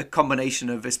the combination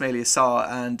of Ismaila Sarr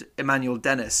and Emmanuel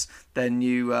Dennis, their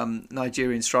new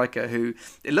Nigerian striker, who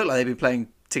it looked like they've been playing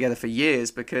together for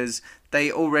years because they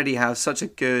already have such a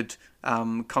good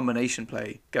combination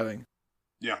play going.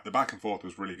 Yeah, the back and forth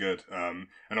was really good. And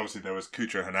obviously there was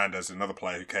Cucho Hernandez, another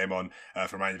player who came on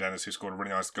from Emmanuel Dennis, who scored a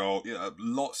really nice goal. Yeah,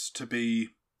 lots to be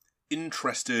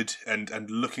interested and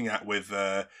looking at with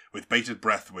bated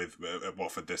breath with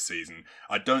Watford this season.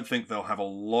 I don't think they'll have a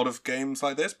lot of games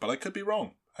like this, but I could be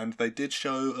wrong. And they did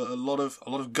show a lot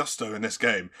of gusto in this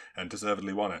game and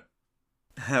deservedly won it.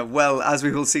 Well, as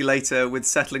we will see later with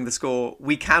settling the score,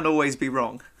 we can always be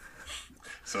wrong.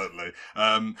 Certainly.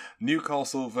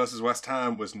 Newcastle versus West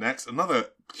Ham was next. Another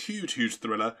huge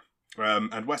thriller.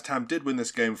 And West Ham did win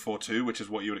this game 4-2, which is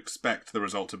what you would expect the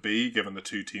result to be, given the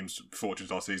two teams'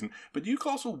 fortunes last season. But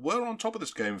Newcastle were on top of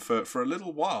this game for a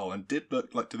little while and did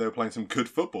look like they were playing some good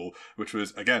football, which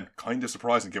was, again, kind of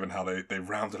surprising given how they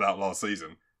rounded out last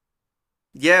season.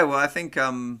 Yeah, well, I think...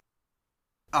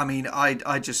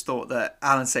 I just thought that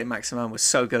Alan St-Maximin was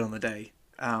so good on the day.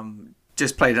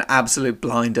 Just played an absolute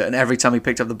blinder, and every time he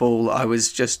picked up the ball, I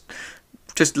was just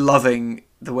loving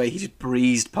the way he just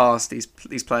breezed past these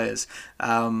players.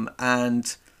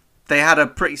 And they had a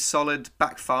pretty solid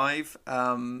back five,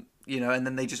 and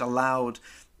then they just allowed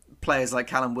players like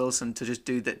Callum Wilson to just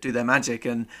do their magic.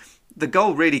 And the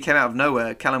goal really came out of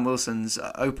nowhere, Callum Wilson's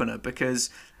opener, because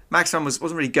Maximin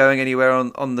wasn't really going anywhere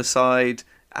on the side.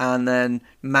 and then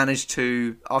managed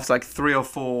to, after like 3 or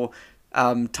 4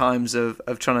 times of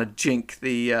trying to jink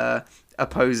the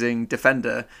opposing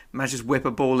defender, managed to whip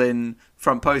a ball in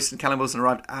front post, and Callum Wilson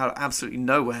arrived out absolutely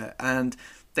nowhere, and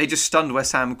they just stunned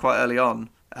West Ham quite early on.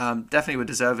 Definitely were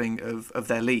deserving of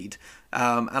their lead.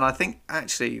 And I think,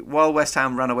 actually, while West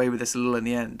Ham ran away with this a little in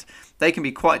the end, they can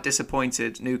be quite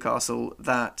disappointed, Newcastle,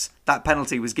 that that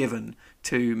penalty was given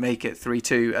to make it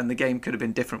 3-2, and the game could have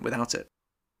been different without it.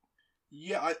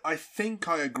 Yeah, I think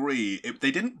I agree.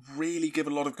 They didn't really give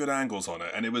a lot of good angles on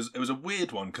it, and it was a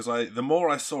weird one, because the more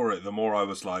I saw it, the more I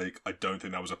was like, I don't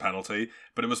think that was a penalty.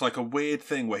 But it was like a weird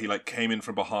thing where he like came in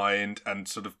from behind and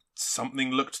sort of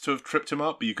something looked to have tripped him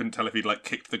up, but you couldn't tell if he'd like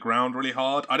kicked the ground really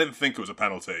hard. I didn't think it was a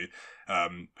penalty,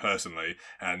 personally,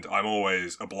 and I'm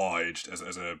always obliged as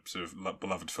a sort of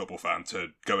beloved football fan to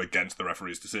go against the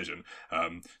referee's decision.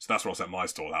 So that's where I'll set my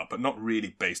stall out, but not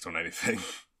really based on anything.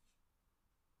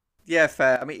 Yeah,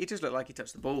 fair. I mean, it just looked like he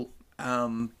touched the ball.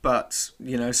 But,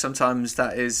 sometimes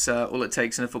that is all it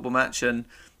takes in a football match. And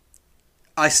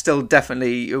I still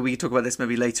definitely, we can talk about this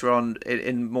maybe later on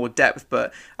in more depth,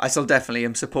 but I still definitely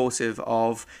am supportive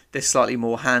of this slightly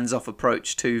more hands-off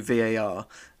approach to VAR.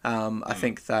 I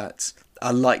think that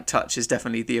a light touch is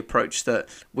definitely the approach that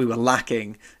we were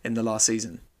lacking in the last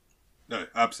season. No,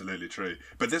 absolutely true.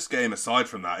 But this game, aside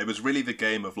from that, it was really the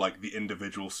game of like the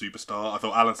individual superstar. I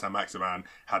thought Alan Saint-Maximin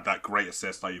had that great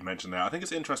assist, like you mentioned there. I think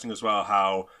it's interesting as well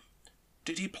how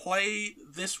did he play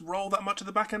this role that much at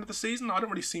the back end of the season? I don't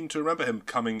really seem to remember him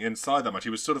coming inside that much. He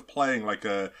was sort of playing like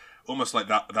almost like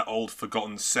that old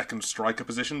forgotten second striker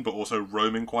position, but also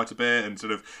roaming quite a bit and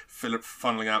sort of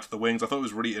funneling out to the wings. I thought it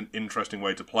was really an interesting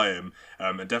way to play him,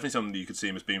 and definitely something that you could see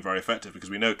him as being very effective,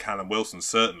 because we know Callum Wilson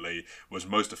certainly was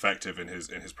most effective in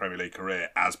his Premier League career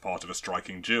as part of a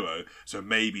striking duo. So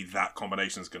maybe that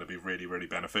combination is going to be really, really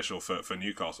beneficial for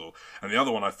Newcastle. And the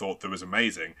other one I thought that was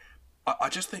amazing, I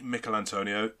just think Mikel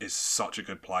Antonio is such a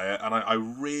good player, and I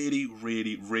really,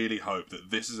 really, really hope that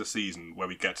this is a season where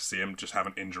we get to see him just have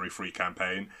an injury-free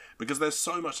campaign, because there's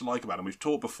so much to like about him. We've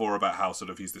talked before about how sort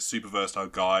of he's this super versatile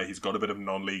guy, he's got a bit of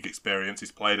non-league experience,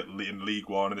 he's played in League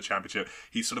One, in the Championship,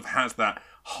 he sort of has that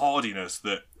hardiness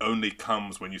that only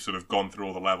comes when you've sort of gone through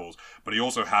all the levels, but he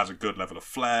also has a good level of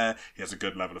flair, he has a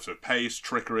good level of sort of pace,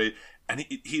 trickery, and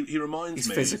he reminds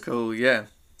me... He's physical, yeah.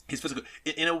 He's physical.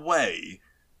 In a way...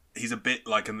 He's a bit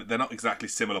like, and they're not exactly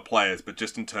similar players, but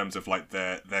just in terms of like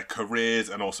their careers,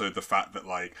 and also the fact that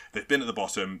like they've been at the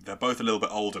bottom, they're both a little bit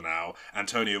older now.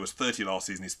 Antonio was 30 last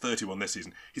season, he's 31 this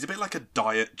season. He's a bit like a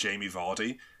diet Jamie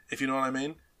Vardy, if you know what I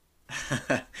mean.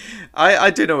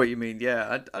 I do know what you mean,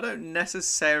 yeah. I don't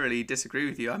necessarily disagree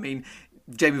with you. I mean,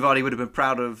 Jamie Vardy would have been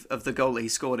proud of the goal that he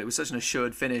scored. It was such an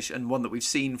assured finish, and one that we've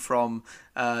seen from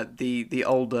the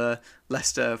older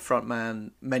Leicester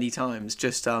frontman many times,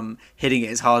 just hitting it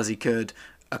as hard as he could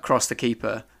across the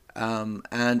keeper.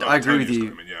 And I agree with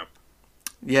you.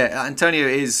 Yeah, Antonio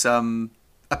is a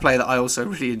player that I also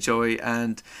really enjoy,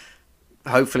 and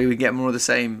hopefully we can get more of the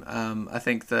same. I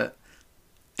think that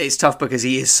it's tough because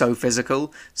he is so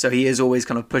physical, so he is always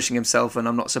kind of pushing himself, and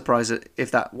I'm not surprised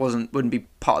if that wouldn't be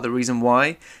part of the reason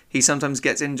why he sometimes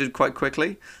gets injured quite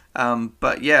quickly.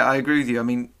 But yeah, I agree with you. I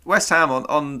mean, West Ham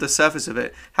on the surface of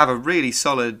it have a really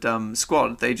solid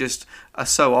squad. They just are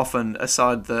so often a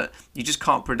side that you just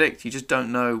can't predict. You just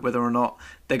don't know whether or not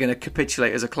they're going to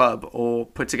capitulate as a club or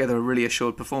put together a really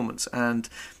assured performance. And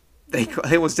they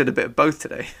almost did a bit of both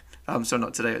today. So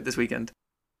not today, this weekend.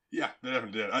 Yeah, they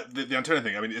definitely did. The Antonio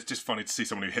thing, I mean, it's just funny to see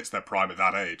someone who hits their prime at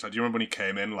that age. Like, do you remember when he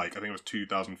came in? Like, I think it was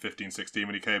 2015-16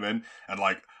 when he came in. And,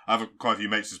 like, I have quite a few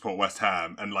mates who support West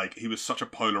Ham. And, like, he was such a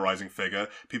polarising figure.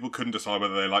 People couldn't decide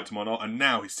whether they liked him or not. And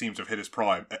now he seems to have hit his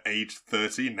prime at age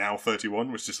 30, now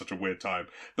 31, which is just such a weird time.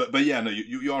 But yeah, no,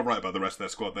 you are right about the rest of their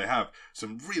squad. They have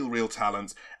some real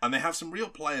talents. And they have some real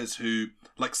players who,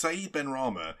 like Saeed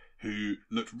Benrahma, who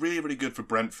looked really, really good for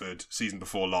Brentford season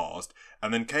before last,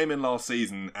 and then came in last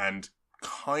season and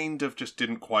kind of just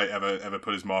didn't quite ever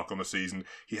put his mark on the season.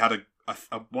 He had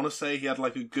I want to say he had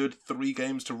like a good 3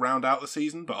 games to round out the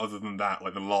season, but other than that,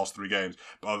 like the last 3 games,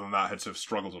 but other than that, had sort of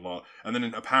struggled a lot. And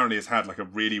then apparently has had like a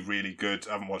really, really good,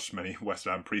 I haven't watched many West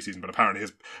Ham preseason, but apparently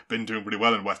has been doing really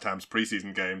well in West Ham's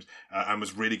preseason games, and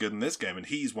was really good in this game. And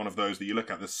he's one of those that you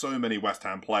look at, there's so many West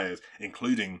Ham players,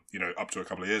 including, up to a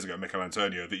couple of years ago, Mikel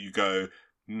Antonio, that you go,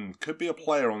 could be a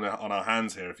player on our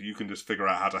hands here if you can just figure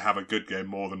out how to have a good game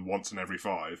more than once in every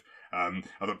 5. I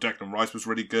thought Declan Rice was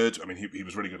really good. I mean, he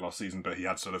was really good last season, but he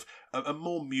had sort of a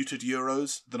more muted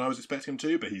Euros than I was expecting him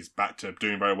to, but he's back to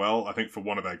doing very well. I think for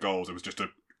one of their goals, it was just a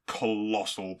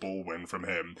colossal ball win from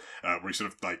him, where he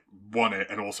sort of like won it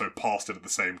and also passed it at the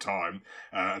same time.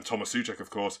 And Thomas Souček, of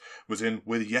course, was in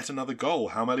with yet another goal.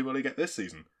 How many will he get this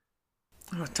season?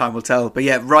 Time will tell. But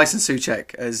yeah, Rice and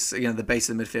Souček as the base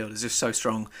of the midfield is just so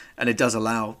strong, and it does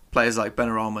allow players like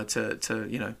Benrahma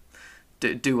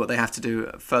to do what they have to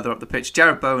do further up the pitch.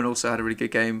 Jared Bowen also had a really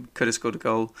good game. Could have scored a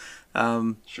goal.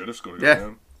 Should have scored a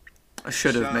goal. I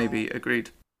should have maybe agreed.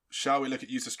 Shall we look at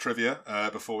useless trivia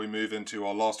before we move into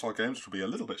our last 5 games, which will be a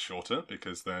little bit shorter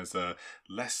because there's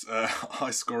less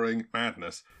high-scoring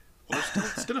madness. Well,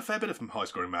 there's still a fair bit of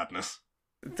high-scoring madness.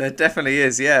 There definitely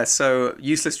is, yeah. So,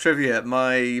 useless trivia.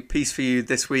 My piece for you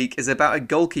this week is about a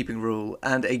goalkeeping rule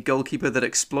and a goalkeeper that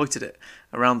exploited it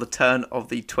around the turn of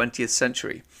the 20th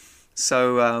century.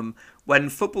 So, when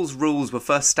football's rules were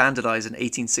first standardised in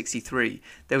 1863,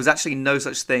 there was actually no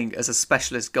such thing as a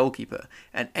specialist goalkeeper,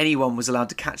 and anyone was allowed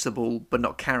to catch the ball but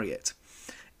not carry it.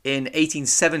 In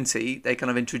 1870, they kind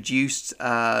of introduced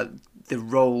the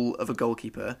role of a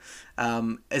goalkeeper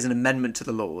as an amendment to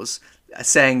the laws,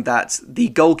 saying that the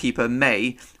goalkeeper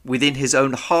may, within his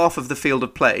own half of the field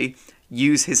of play,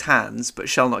 use his hands but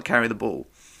shall not carry the ball.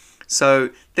 So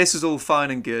this was all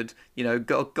fine and good.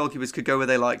 Goalkeepers could go where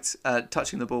they liked,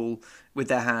 touching the ball with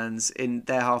their hands in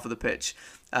their half of the pitch,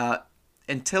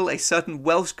 until a certain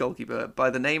Welsh goalkeeper by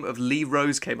the name of Lee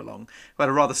Rose came along, who had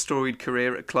a rather storied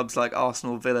career at clubs like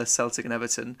Arsenal, Villa, Celtic and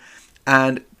Everton.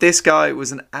 And this guy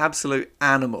was an absolute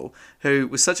animal who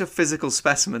was such a physical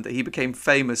specimen that he became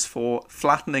famous for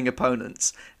flattening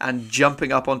opponents and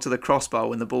jumping up onto the crossbar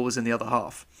when the ball was in the other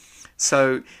half.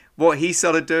 So what he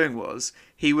started doing was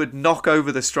he would knock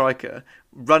over the striker,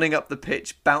 running up the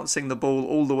pitch, bouncing the ball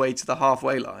all the way to the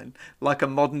halfway line, like a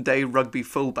modern-day rugby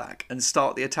fullback, and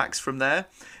start the attacks from there.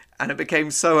 And it became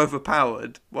so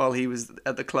overpowered while he was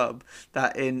at the club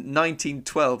that in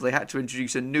 1912 they had to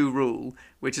introduce a new rule,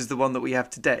 which is the one that we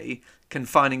have today,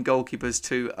 confining goalkeepers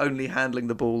to only handling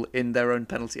the ball in their own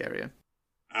penalty area.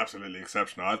 Absolutely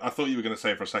exceptional. I thought you were going to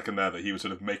say for a second there that he would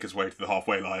sort of make his way to the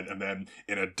halfway line and then,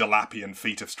 in a Delapian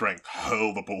feat of strength,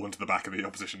 hurl the ball into the back of the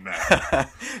opposition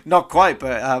net. Not quite,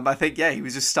 but I think, he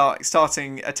was just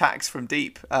starting attacks from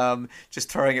deep, just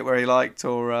throwing it where he liked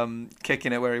or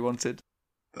kicking it where he wanted.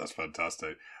 That's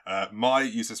fantastic. My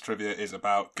useless trivia is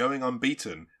about going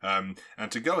unbeaten. And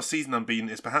to go a season unbeaten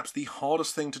is perhaps the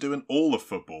hardest thing to do in all of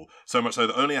football. So much so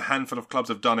that only a handful of clubs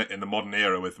have done it in the modern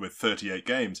era with 38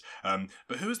 games.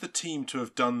 But who is the team to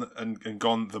have done and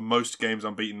gone the most games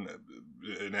unbeaten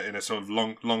in a sort of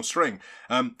long string?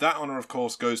 That honour, of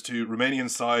course, goes to Romanian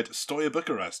side Steaua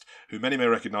Bucharest, who many may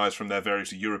recognise from their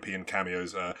various European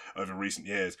cameos over recent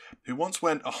years, who once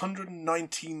went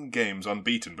 119 games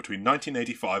unbeaten between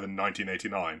 1985 and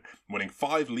 1989, winning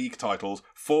 5 league titles,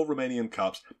 4 Romanian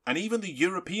Cups, and even the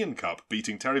European Cup,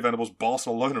 beating Terry Venables'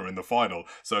 Barcelona in the final.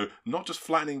 So not just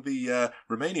flattening the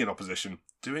Romanian opposition,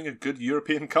 doing a good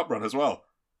European Cup run as well.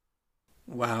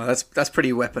 Wow, that's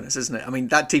pretty weaponous, isn't it? I mean,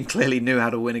 that team clearly knew how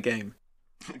to win a game.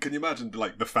 Can you imagine,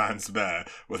 the fans there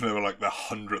when they were their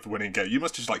 100th winning game? You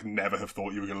must just never have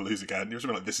thought you were going to lose again. You must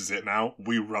have been this is it now.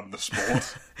 We run the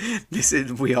sport.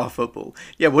 We are football.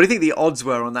 Yeah, what do you think the odds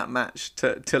were on that match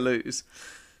to lose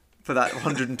for that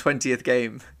 120th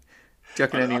game? Do you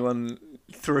reckon anyone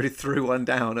threw one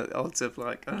down at odds of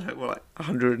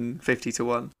 150 to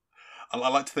 1? I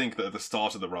like to think that at the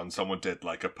start of the run, someone did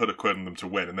put a quid on them to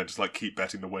win, and then just keep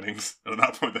betting the winnings. And at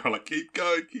that point, they were keep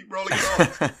going, keep rolling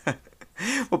it on.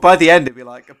 Well, by the end, it'd be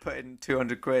put in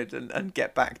 200 quid and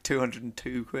get back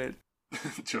 202 quid.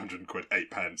 200 quid, 8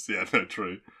 pence. Yeah, no,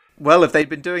 true. Well, if they'd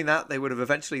been doing that, they would have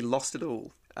eventually lost it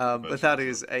all. But that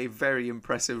is a very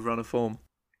impressive run of form.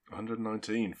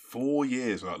 119, 4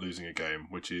 years without losing a game,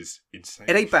 which is insane.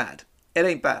 It ain't bad.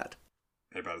 Ain't bad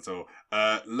at all.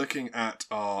 Looking at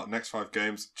our next 5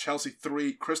 games, Chelsea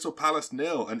 3, Crystal Palace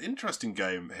 0. An interesting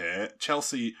game here.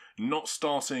 Chelsea not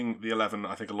starting the 11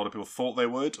 I think a lot of people thought they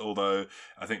would, although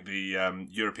I think the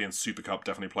European Super Cup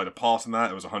definitely played a part in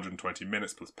that. It was 120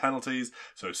 minutes plus penalties,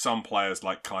 so some players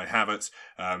like Kai Havertz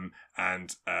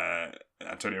and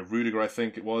Antonio Rudiger, I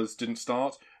think it was, didn't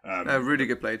start.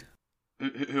 Rudiger played.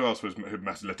 Who else was who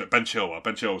massively lifted? Ben Chilwell.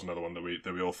 Ben Chilwell was another one that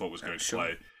we all thought was going to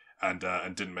play. And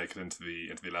didn't make it into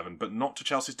the 11, but not to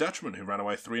Chelsea's detriment, who ran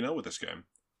away 3-0 with this game.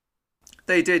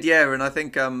 They did, yeah, and I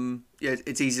think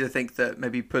it's easy to think that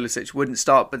maybe Pulisic wouldn't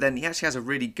start, but then he actually has a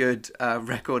really good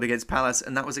record against Palace,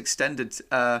 and that was extended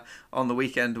on the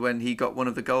weekend when he got one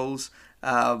of the goals.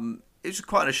 It was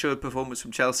quite an assured performance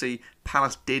from Chelsea.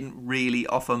 Palace didn't really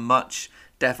offer much.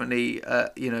 Definitely,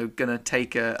 going to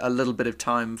take a little bit of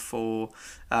time for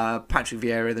Patrick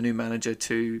Vieira, the new manager,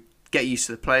 to get used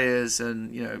to the players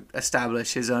and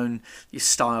establish his own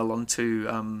style onto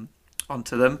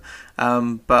them.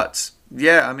 But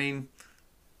yeah, I mean,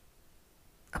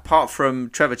 apart from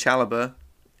Trevor Chalobah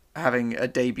having a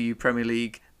debut Premier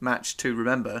League match to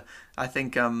remember, I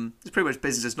think it's pretty much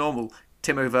business as normal.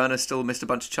 Timo Werner still missed a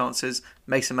bunch of chances.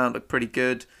 Mason Mount looked pretty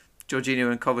good.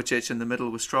 Jorginho and Kovacic in the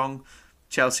middle were strong.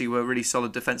 Chelsea were really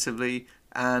solid defensively,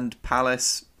 and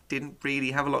Palace didn't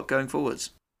really have a lot going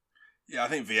forwards. Yeah, I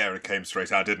think Vieira came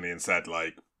straight out, didn't he, and said,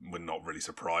 like, we're not really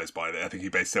surprised by it. I think he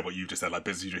basically said what you just said, like,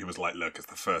 business usual. He was like, look, it's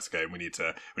the first game. We need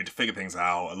to figure things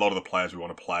out. A lot of the players we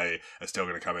want to play are still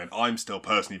going to come in. I'm still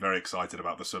personally very excited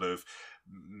about the sort of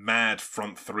mad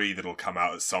front three that'll come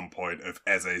out at some point of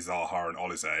Eze, Zaha and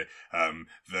Olise,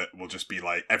 that will just be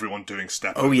like everyone doing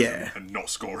step overs and not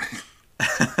scoring.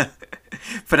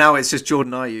 For now, it's just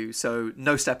Jordan Ayew, so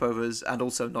no step overs and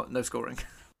also no scoring.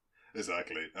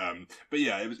 Exactly. But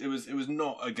yeah, it was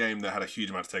not a game that had a huge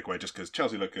amount to take away just because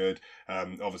Chelsea looked good.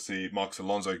 Obviously, Marcos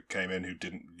Alonso came in,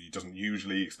 he doesn't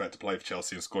usually expect to play for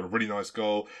Chelsea, and scored a really nice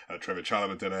goal. Trevor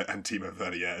Chalobah did it, and Timo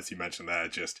Werner, as you mentioned there,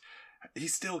 he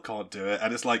still can't do it.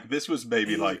 And it's like, this was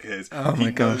maybe like his... Oh my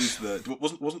gosh.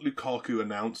 Wasn't Lukaku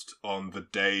announced on the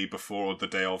day before or the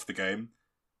day of the game?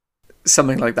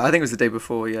 Something like that. I think it was the day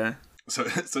before, yeah. So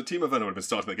Timo Werner would have been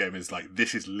starting the game. Is like,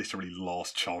 this is literally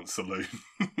last chance saloon.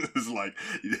 It's like,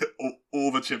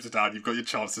 all the chips are down. You've got your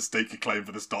chance to stake your claim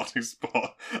for the starting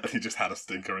spot, and he just had a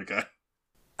stinker again.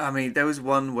 I mean, there was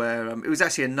one where it was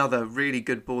actually another really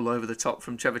good ball over the top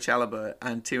from Trevor Chalobah,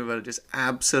 and Timo Werner just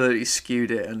absolutely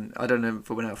skewed it. And I don't know if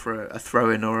it went out for a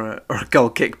throw-in or a goal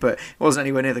kick, but it wasn't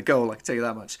anywhere near the goal, I can tell you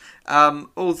that much.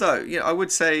 Although, I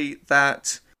would say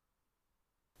that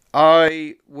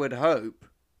I would hope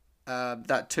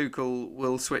that Tuchel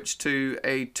will switch to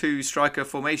a two-striker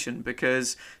formation,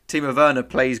 because Timo Werner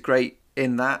plays great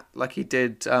in that, like he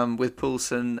did with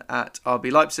Poulsen at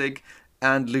RB Leipzig,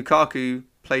 and Lukaku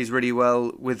plays really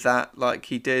well with that, like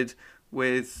he did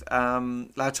with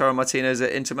Lautaro Martinez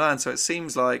at Inter Milan. So it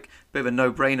seems like a bit of a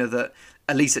no-brainer that,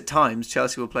 at least at times,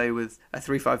 Chelsea will play with a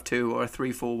 3-5-2 or a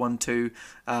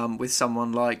 3-4-1-2 with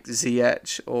someone like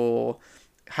Ziyech or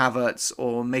Havertz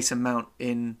or Mason Mount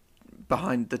in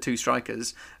behind the two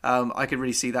strikers. I could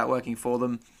really see that working for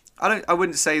them. I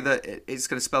wouldn't say that it's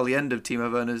going to spell the end of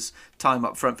Timo Werner's time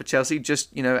up front for Chelsea.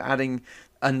 Just adding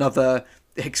another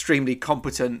extremely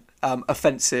competent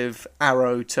offensive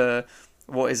arrow to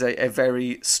what is a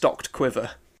very stocked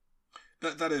quiver.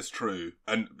 That is true,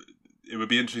 and it would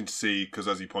be interesting to see, because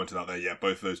as you pointed out there,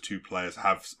 both of those two players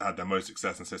have had their most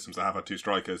success in systems that have had two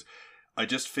strikers. I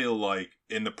just feel like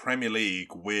in the Premier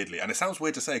League, weirdly, and it sounds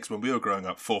weird to say because when we were growing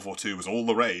up, 4-4-2 was all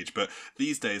the rage, but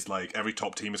these days, like, every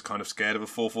top team is kind of scared of a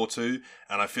 4-4-2,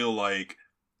 and I feel like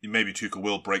maybe Tuchel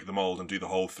will break the mould and do the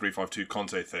whole 3-5-2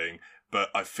 Conte thing, but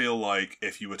I feel like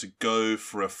if you were to go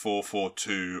for a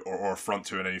 4-4-2 or a front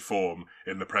two in any form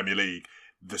in the Premier League,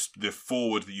 the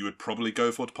forward that you would probably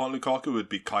go for to partner Lukaku would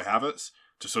be Kai Havertz,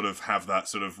 to sort of have that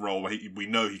sort of role where we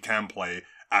know he can play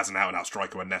as an out-and-out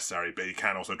striker when necessary, but he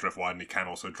can also drift wide and he can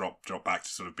also drop back to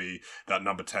sort of be that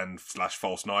number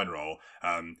 10/false 9 role.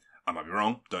 I might be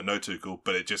wrong, don't know Tuchel,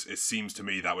 but it seems to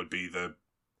me that would be the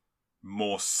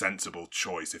more sensible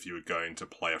choice if you were going to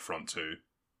play a front two.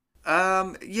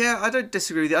 I don't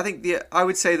disagree with you. I think I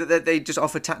would say that they just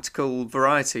offer tactical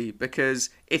variety,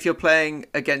 because if you're playing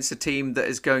against a team that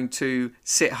is going to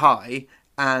sit high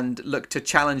and look to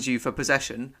challenge you for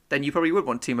possession, then you probably would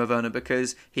want Timo Werner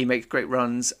because he makes great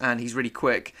runs and he's really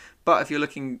quick. But if you're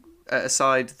looking at a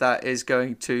side that is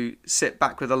going to sit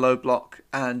back with a low block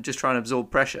and just try and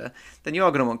absorb pressure, then you are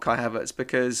going to want Kai Havertz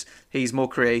because he's more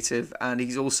creative and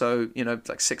he's also,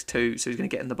 like 6'2", so he's going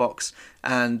to get in the box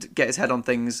and get his head on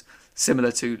things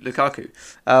similar to Lukaku.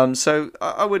 So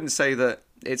I wouldn't say that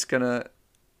it's going to...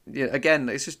 again,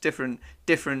 it's just different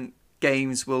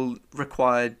games will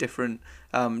require different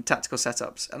tactical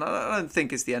setups, and I don't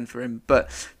think it's the end for him. But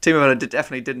Timo Werner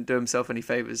definitely didn't do himself any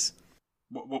favours.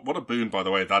 What a boon, by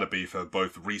the way, that'd be for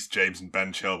both Reece James and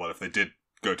Ben Chilwell if they did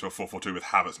go to a 4-4-2 with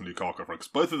Havertz and Lukaku, because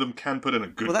both of them can put in a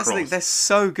good cross. The thing, they're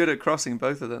so good at crossing,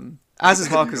 both of them. As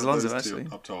is Marcos Alonso, actually.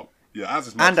 Up top. Yeah, as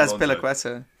is Marcos Alonso. And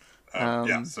as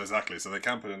Piliqueta. So exactly. So they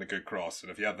can put in a good cross,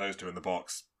 and if you have those two in the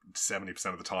box, 70%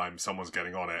 of the time, someone's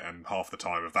getting on it, and half the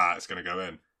time of that, it's going to go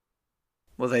in.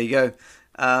 Well, there you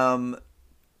go.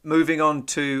 Moving on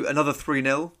to another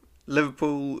 3-0.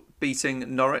 Liverpool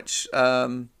beating Norwich,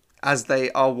 as they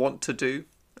are wont to do,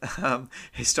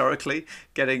 historically,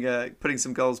 putting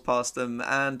some goals past them.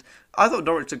 And I thought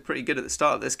Norwich looked pretty good at the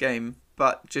start of this game,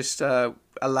 but just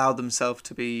allowed themselves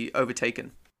to be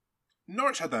overtaken.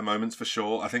 Norwich had their moments for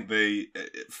sure. I think they,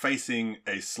 facing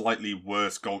a slightly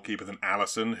worse goalkeeper than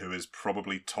Alisson, who is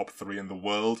probably top 3 in the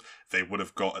world, they would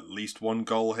have got at least one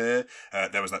goal here.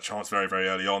 There was that chance very, very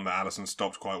early on that Alisson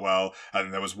stopped quite well.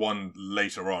 And there was one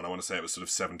later on, I want to say it was sort of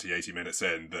 70, 80 minutes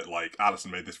in, that like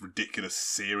Alisson made this ridiculous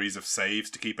series of saves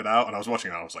to keep it out. And I was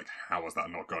watching that, I was like, how was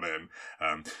that not got in?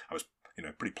 I was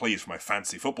pretty pleased for my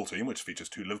fantasy football team, which features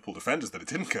 2 Liverpool defenders, that it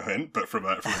didn't go in. But from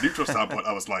a neutral standpoint,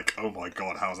 I was like, oh my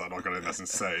God, how's that not got in? That's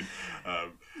insane.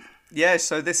 Yeah,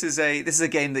 so this is a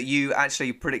game that you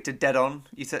actually predicted dead on.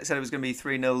 You said it was going to be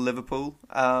 3-0 Liverpool.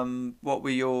 What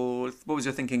was your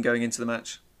thinking going into the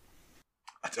match?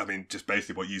 I mean, just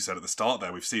basically what you said at the start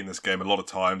there. We've seen this game a lot of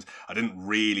times. I didn't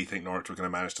really think Norwich were going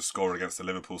to manage to score against the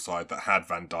Liverpool side that had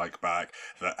Van Dijk back,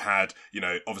 that had,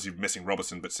 obviously missing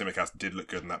Robertson, but Tsimikas did look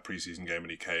good in that preseason game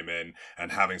when he came in,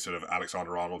 and having sort of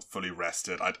Alexander-Arnold fully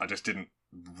rested, I just didn't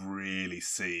really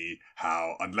see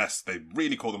how, unless they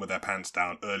really caught them with their pants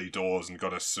down early doors and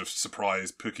got a sort of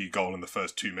surprise Pukki goal in the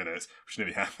first 2 minutes, which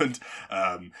nearly happened,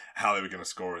 how they were going to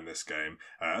score in this game.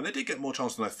 And they did get more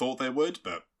chance than I thought they would,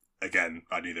 but again,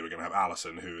 I knew they were going to have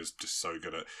Alisson, who is just so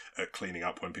good at cleaning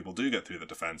up when people do get through the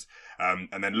defence.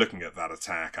 And then looking at that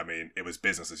attack, I mean, it was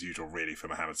business as usual, really, for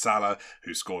Mohamed Salah,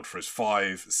 who scored for his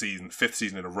fifth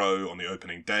season in a row on the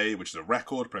opening day, which is a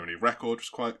record, Premier League record, which is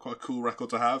quite a cool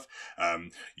record to have.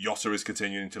 Jota is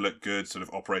continuing to look good, sort of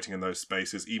operating in those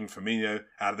spaces. Even Firmino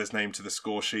added his name to the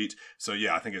score sheet. So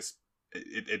yeah, I think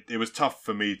it was tough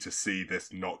for me to see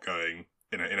this not going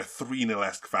in a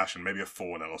 3-0-esque fashion, maybe a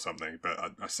 4-0 or something, but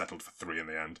I settled for 3 in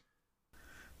the end.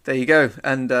 There you go,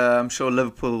 and I'm sure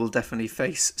Liverpool will definitely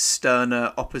face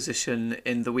sterner opposition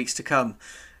in the weeks to come.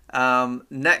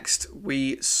 Next,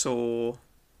 we saw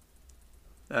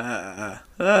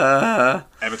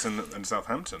Everton and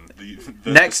Southampton.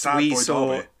 Next,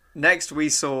 we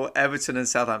saw Everton and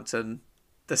Southampton,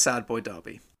 the sad boy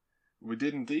derby. We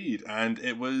did indeed, and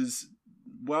it was.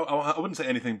 Well, I wouldn't say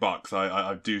anything but, because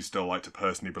I do still like to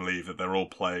personally believe that they're all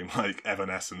playing like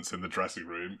Evanescence in the dressing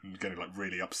room and getting like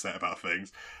really upset about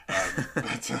things.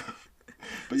 But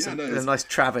yeah, no, there's a nice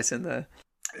Travis in there.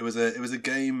 It was a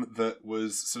game that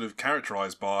was sort of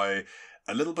characterised by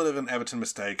a little bit of an Everton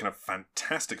mistake and a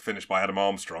fantastic finish by Adam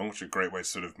Armstrong, which is a great way to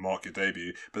sort of mark your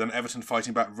debut, but then Everton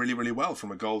fighting back really, really well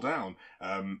from a goal down.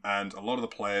 And a lot of the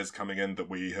players coming in that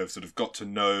we have sort of got to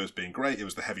know as being great, it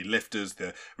was the heavy lifters,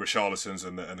 the Richarlisons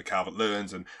and the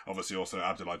Calvert-Lewins, and obviously also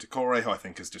Abdoulaye Doucouré, who I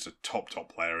think is just a top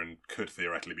player and could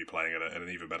theoretically be playing at an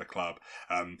even better club.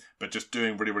 But just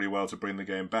doing really, really well to bring the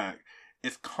game back.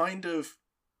 It's kind of...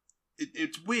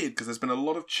 It's weird because there's been a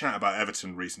lot of chat about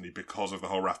Everton recently because of the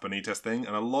whole Rafa Benitez thing,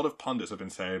 and a lot of pundits have been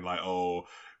saying like, oh,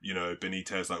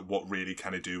 Benitez, like, what really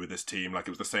can he do with this team? Like, it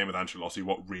was the same with Ancelotti,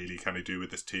 what really can he do with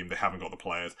this team? They haven't got the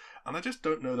players. And I just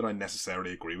don't know that I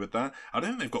necessarily agree with that. I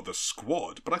don't think they've got the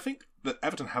squad, but I think that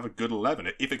Everton have a good 11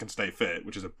 if it can stay fit,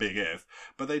 which is a big if,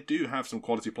 but they do have some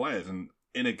quality players, and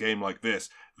in a game like this,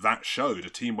 that showed.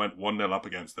 A team went 1-0 up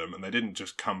against them, and they didn't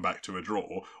just come back to a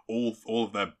draw. All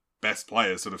of their best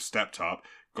players sort of stepped up,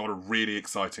 got a really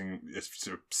exciting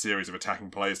sort of series of attacking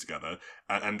plays together,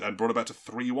 and brought it back to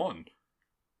 3-1.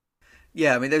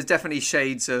 Yeah, I mean, there's definitely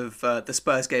shades of the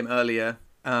Spurs game earlier,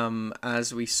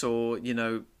 as we saw,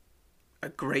 a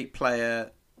great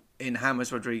player in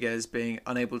James Rodriguez being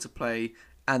unable to play,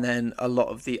 and then a lot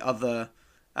of the other,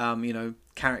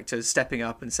 characters stepping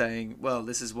up and saying, well,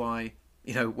 this is why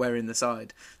we're in the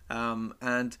side.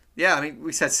 And yeah, I mean,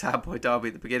 we said sad boy derby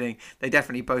at the beginning. They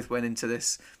definitely both went into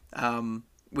this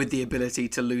with the ability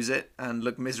to lose it and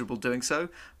look miserable doing so.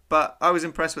 But I was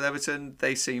impressed with Everton.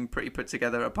 They seem pretty put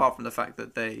together, apart from the fact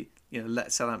that they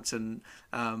let Southampton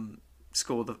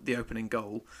score the opening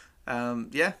goal.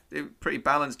 Pretty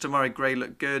balanced. Demarai Gray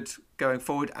looked good going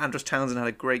forward. Andros Townsend had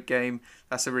a great game.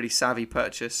 That's a really savvy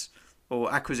purchase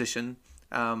or acquisition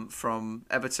from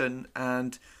Everton.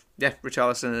 And yeah,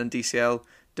 Richarlison and DCL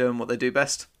doing what they do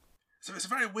best. So it's a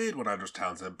very weird one, Andros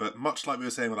Townsend, but much like we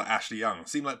were saying with like Ashley Young,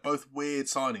 seem like both weird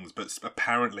signings, but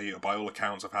apparently, by all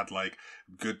accounts, have had like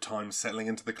good times settling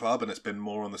into the club, and it's been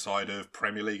more on the side of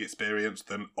Premier League experience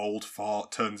than old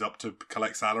fart turns up to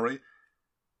collect salary.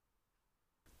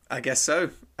 I guess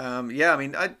so.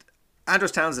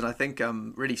 Andros Townsend, I think,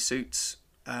 really suits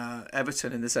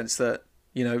Everton in the sense that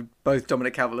both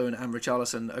Dominic Calvert-Lewin and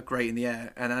Richarlison are great in the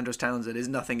air, and Andros Townsend is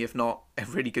nothing if not a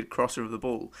really good crosser of the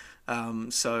ball.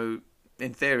 So,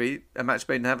 in theory, a match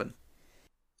made in heaven.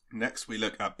 Next, we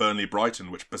look at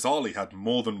Burnley-Brighton, which bizarrely had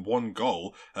more than one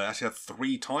goal. Actually had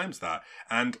 3 times that.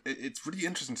 And it's really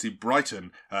interesting to see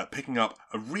Brighton picking up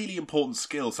a really important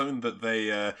skill, something that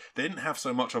they didn't have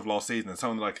so much of last season, and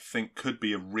something that I think could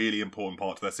be a really important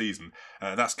part to their season.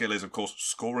 That skill is, of course,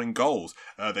 scoring goals.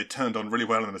 They turned on really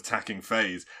well in an attacking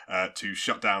phase to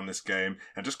shut down this game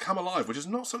and just come alive, which is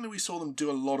not something we saw them do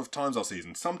a lot of times last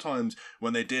season. Sometimes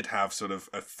when they did have sort of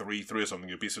a 3-3 or something,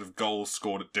 it'd be sort of goals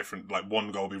scored at different, like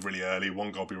one goal would be really early,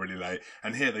 one goal be really late,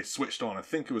 and here they switched on. I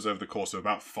think it was over the course of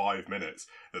about 5 minutes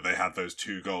that they had those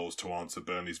 2 goals to answer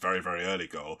Burnley's very, very early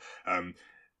goal. And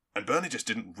Burnley just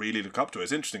didn't really look up to it.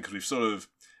 It's interesting because we've sort of...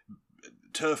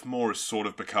 Turf Moor has sort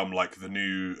of become like the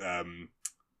new...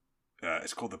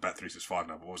 it's called the Bet365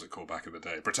 now, but what was it called back in the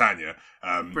day? Britannia.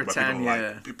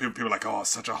 Britannia. People are like, oh, it's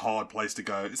such a hard place to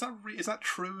go. Is that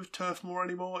true of Turf Moor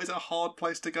anymore? Is it a hard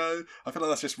place to go? I feel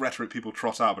like that's just rhetoric people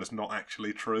trot out, but it's not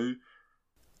actually true.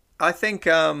 I think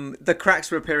the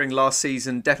cracks were appearing last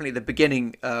season, definitely at the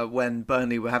beginning when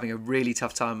Burnley were having a really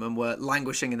tough time and were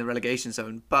languishing in the relegation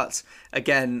zone. But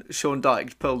again, Sean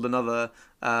Dyche pulled another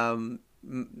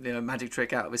magic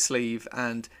trick out of his sleeve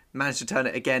and managed to turn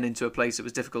it again into a place that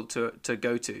was difficult to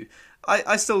go to.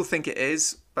 I still think it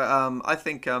is, but I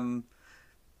think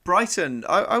Brighton,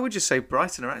 I would just say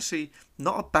Brighton are actually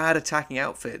not a bad attacking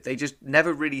outfit. They just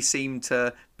never really seem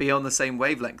to be on the same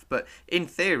wavelength. But in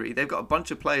theory, they've got a bunch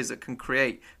of players that can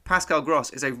create. Pascal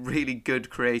Gross is a really good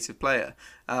creative player.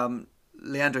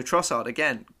 Leandro Trossard,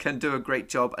 again, can do a great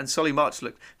job. And Solly March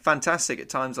looked fantastic at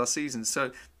times last season.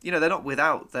 So, they're not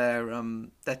without their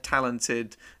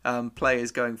talented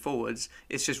players going forwards.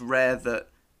 It's just rare that,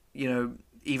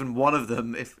 even one of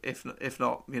them, if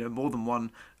not, more than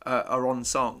one, are on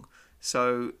song.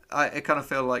 So I kind of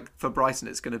feel like for Brighton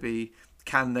it's going to be,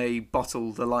 can they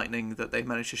bottle the lightning that they've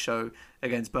managed to show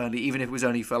against Burnley, even if it was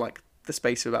only for like the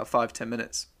space of about 5-10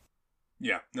 minutes.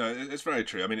 Yeah, no, it's very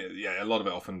true. I mean, a lot of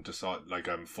it often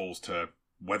falls to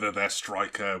whether their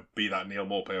striker, be that Neil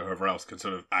Maupay or whoever else, can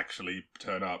sort of actually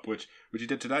turn up, which he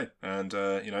did today. And,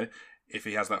 if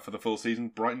he has that for the full season,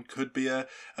 Brighton could be a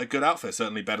good outfit,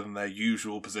 certainly better than their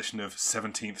usual position of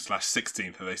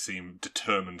 17th/16th that they seem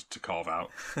determined to carve out.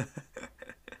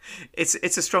 It's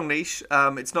a strong niche.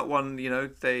 It's not one,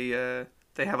 they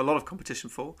have a lot of competition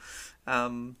for.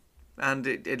 And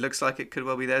it looks like it could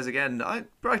well be theirs again.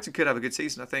 Brighton could have a good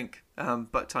season, I think,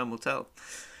 but time will tell.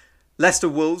 Leicester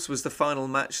Wolves was the final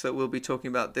match that we'll be talking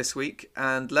about this week,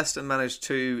 and Leicester managed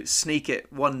to sneak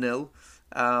it 1-0.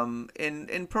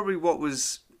 In probably what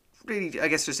was really, I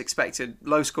guess, just expected.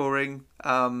 Low scoring,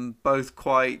 both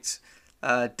quite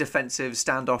defensive,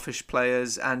 standoffish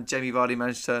players, and Jamie Vardy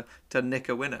managed to nick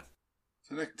a winner.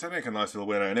 To nick a nice little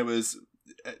winner, and it was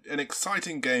an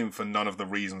exciting game for none of the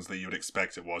reasons that you would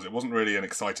expect it was. It wasn't really an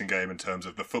exciting game in terms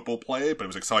of the football play, but it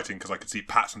was exciting because I could see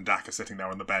Patson Daka sitting there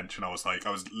on the bench, and I was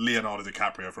Leonardo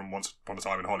DiCaprio from Once Upon a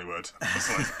Time in Hollywood. I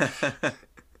was like...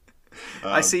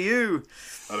 I see you.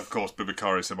 And of course,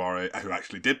 Boubakary Soumaré, who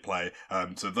actually did play.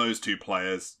 So those two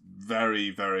players, very,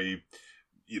 very,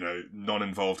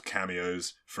 non-involved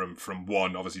cameos from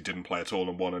one. Obviously didn't play at all,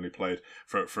 and one only played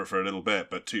for a little bit.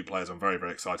 But 2 players I'm very,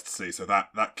 very excited to see. So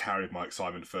that carried my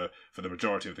excitement for the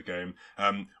majority of the game.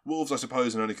 Wolves, I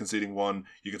suppose, and only conceding 1,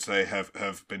 you could say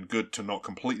have been good to not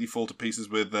completely fall to pieces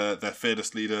with their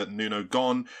fearless leader Nuno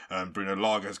gone. Bruno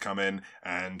Lage has come in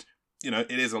and...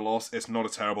 it is a loss. It's not a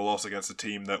terrible loss against a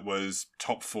team that was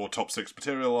top 4, top 6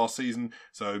 material last season.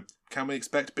 So can we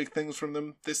expect big things from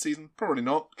them this season? Probably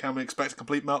not. Can we expect a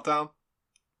complete meltdown?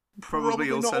 Probably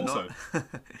also not.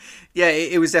 Yeah,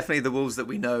 it was definitely the Wolves that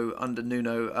we know under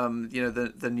Nuno.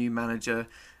 The new manager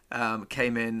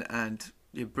came in and...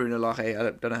 Bruno Lage, I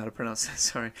don't know how to pronounce that,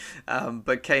 sorry.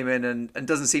 But came in and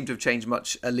doesn't seem to have changed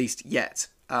much, at least yet.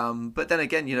 But then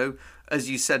again, as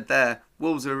you said there,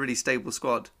 Wolves are a really stable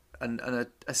squad. And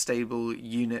a stable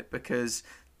unit because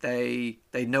they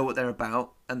know what they're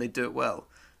about and they do it well.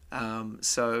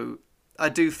 So I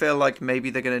do feel like maybe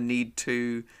they're going to need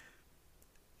to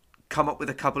come up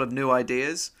with a couple of new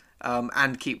ideas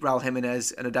and keep Raul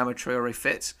Jimenez and Adama Traore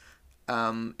fit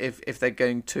if they're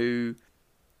going to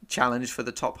challenge for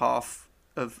the top half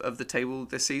of the table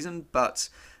this season. But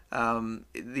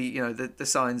the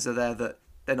signs are there that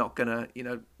they're not going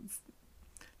to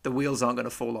the wheels aren't going to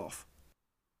fall off.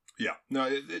 Yeah, no,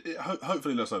 it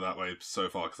hopefully looks like that way so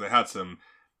far, because they had some,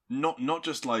 not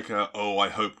just like, I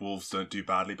hope Wolves don't do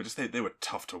badly, but just they were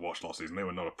tough to watch last season. They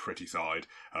were not a pretty side.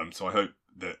 So I hope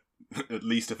that at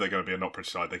least if they're going to be a not pretty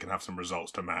side, they can have some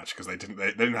results to match, because they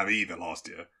didn't have either last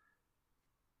year.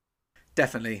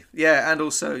 Definitely, yeah, and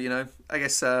also, I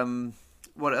guess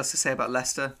what else to say about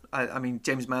Leicester? I mean,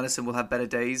 James Maddison will have better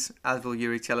days, as will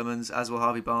Yuri Tielemans, as will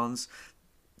Harvey Barnes.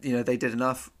 You know, they did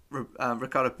enough.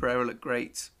 Ricardo Pereira looked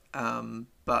great,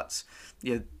 but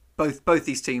yeah, both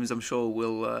these teams, I'm sure,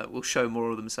 will show more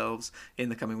of themselves in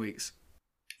the coming weeks.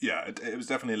 Yeah, it was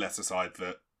definitely a Leicester side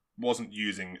that wasn't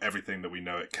using everything that we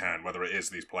know it can, whether it is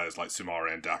these players like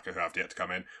Sumare and Daka who have yet to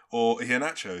come in, or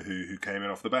Iheanacho who came in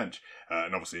off the bench.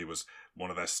 And obviously he was one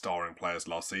of their starring players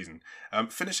last season.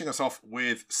 Finishing us off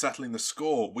with settling the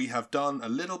score, we have done a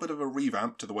little bit of a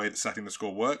revamp to the way that setting the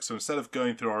score works. So instead of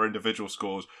going through our individual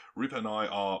scores, Rupert and I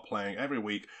are playing every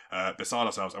week beside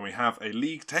ourselves, and we have a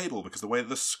league table because the way that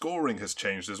the scoring has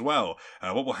changed as well.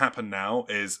 What will happen now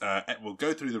is we'll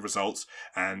go through the results,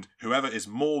 and whoever is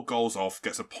more goals off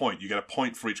gets a point. You get a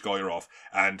point for each goal you're off,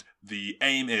 and the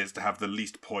aim is to have the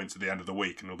least points at the end of the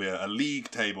week, and it'll be a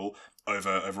league table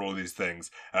over all these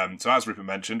things. So as Rupert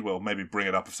mentioned, we'll maybe bring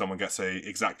it up if someone gets a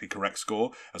exactly correct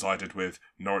score, as I did with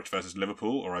Norwich versus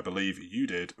Liverpool, or I believe you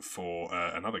did for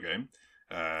another game.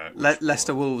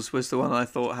 Leicester Wolves was the one I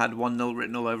thought had 1-0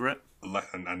 written all over it.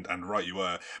 And right you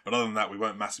were. But other than that, we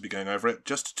won't massively be going over it.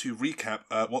 Just to recap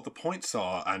what the points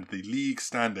are and the league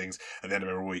standings at the end of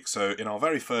every week. So in our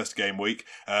very first game week,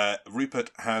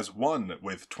 Rupert has won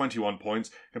with 21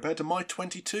 points compared to my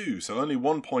 22. So only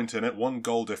 1 point in it, 1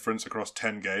 goal difference across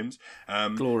 10 games.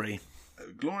 Glory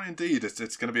indeed.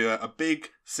 It's going to be a big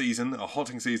season, a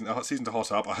season to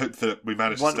hot up. I hope that we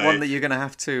manage to stay. One that you're going to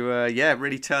have to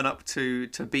really turn up to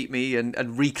beat me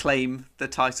and reclaim the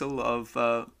title of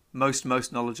most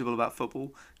knowledgeable about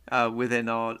football within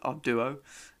our duo.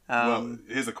 Well,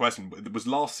 here's the question. Was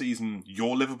last season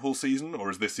your Liverpool season,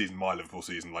 or is this season my Liverpool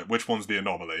season? Like, which one's the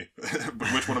anomaly?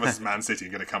 Which one of us is Man City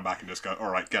going to come back and just go, all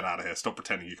right, get out of here. Stop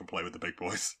pretending you can play with the big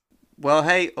boys. Well,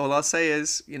 hey, all I'll say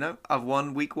is, I've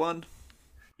won week 1.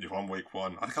 You've won week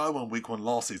 1. I think I won week 1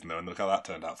 last season, though, and look how that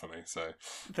turned out for me. So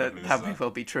that may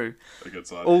well be true. A good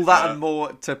sign. All that and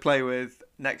more to play with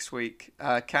next week.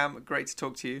 Cam, great to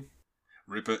talk to you.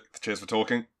 Rupert, cheers for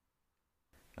talking.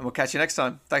 And we'll catch you next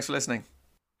time. Thanks for listening.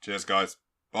 Cheers, guys.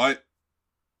 Bye.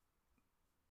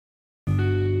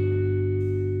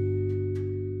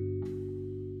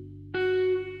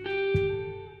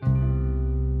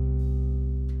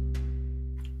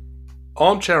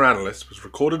 Armchair Analysts was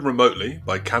recorded remotely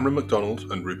by Cameron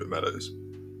MacDonald and Rupert Meadows.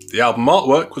 The album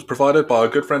artwork was provided by our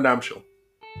good friend Amshel.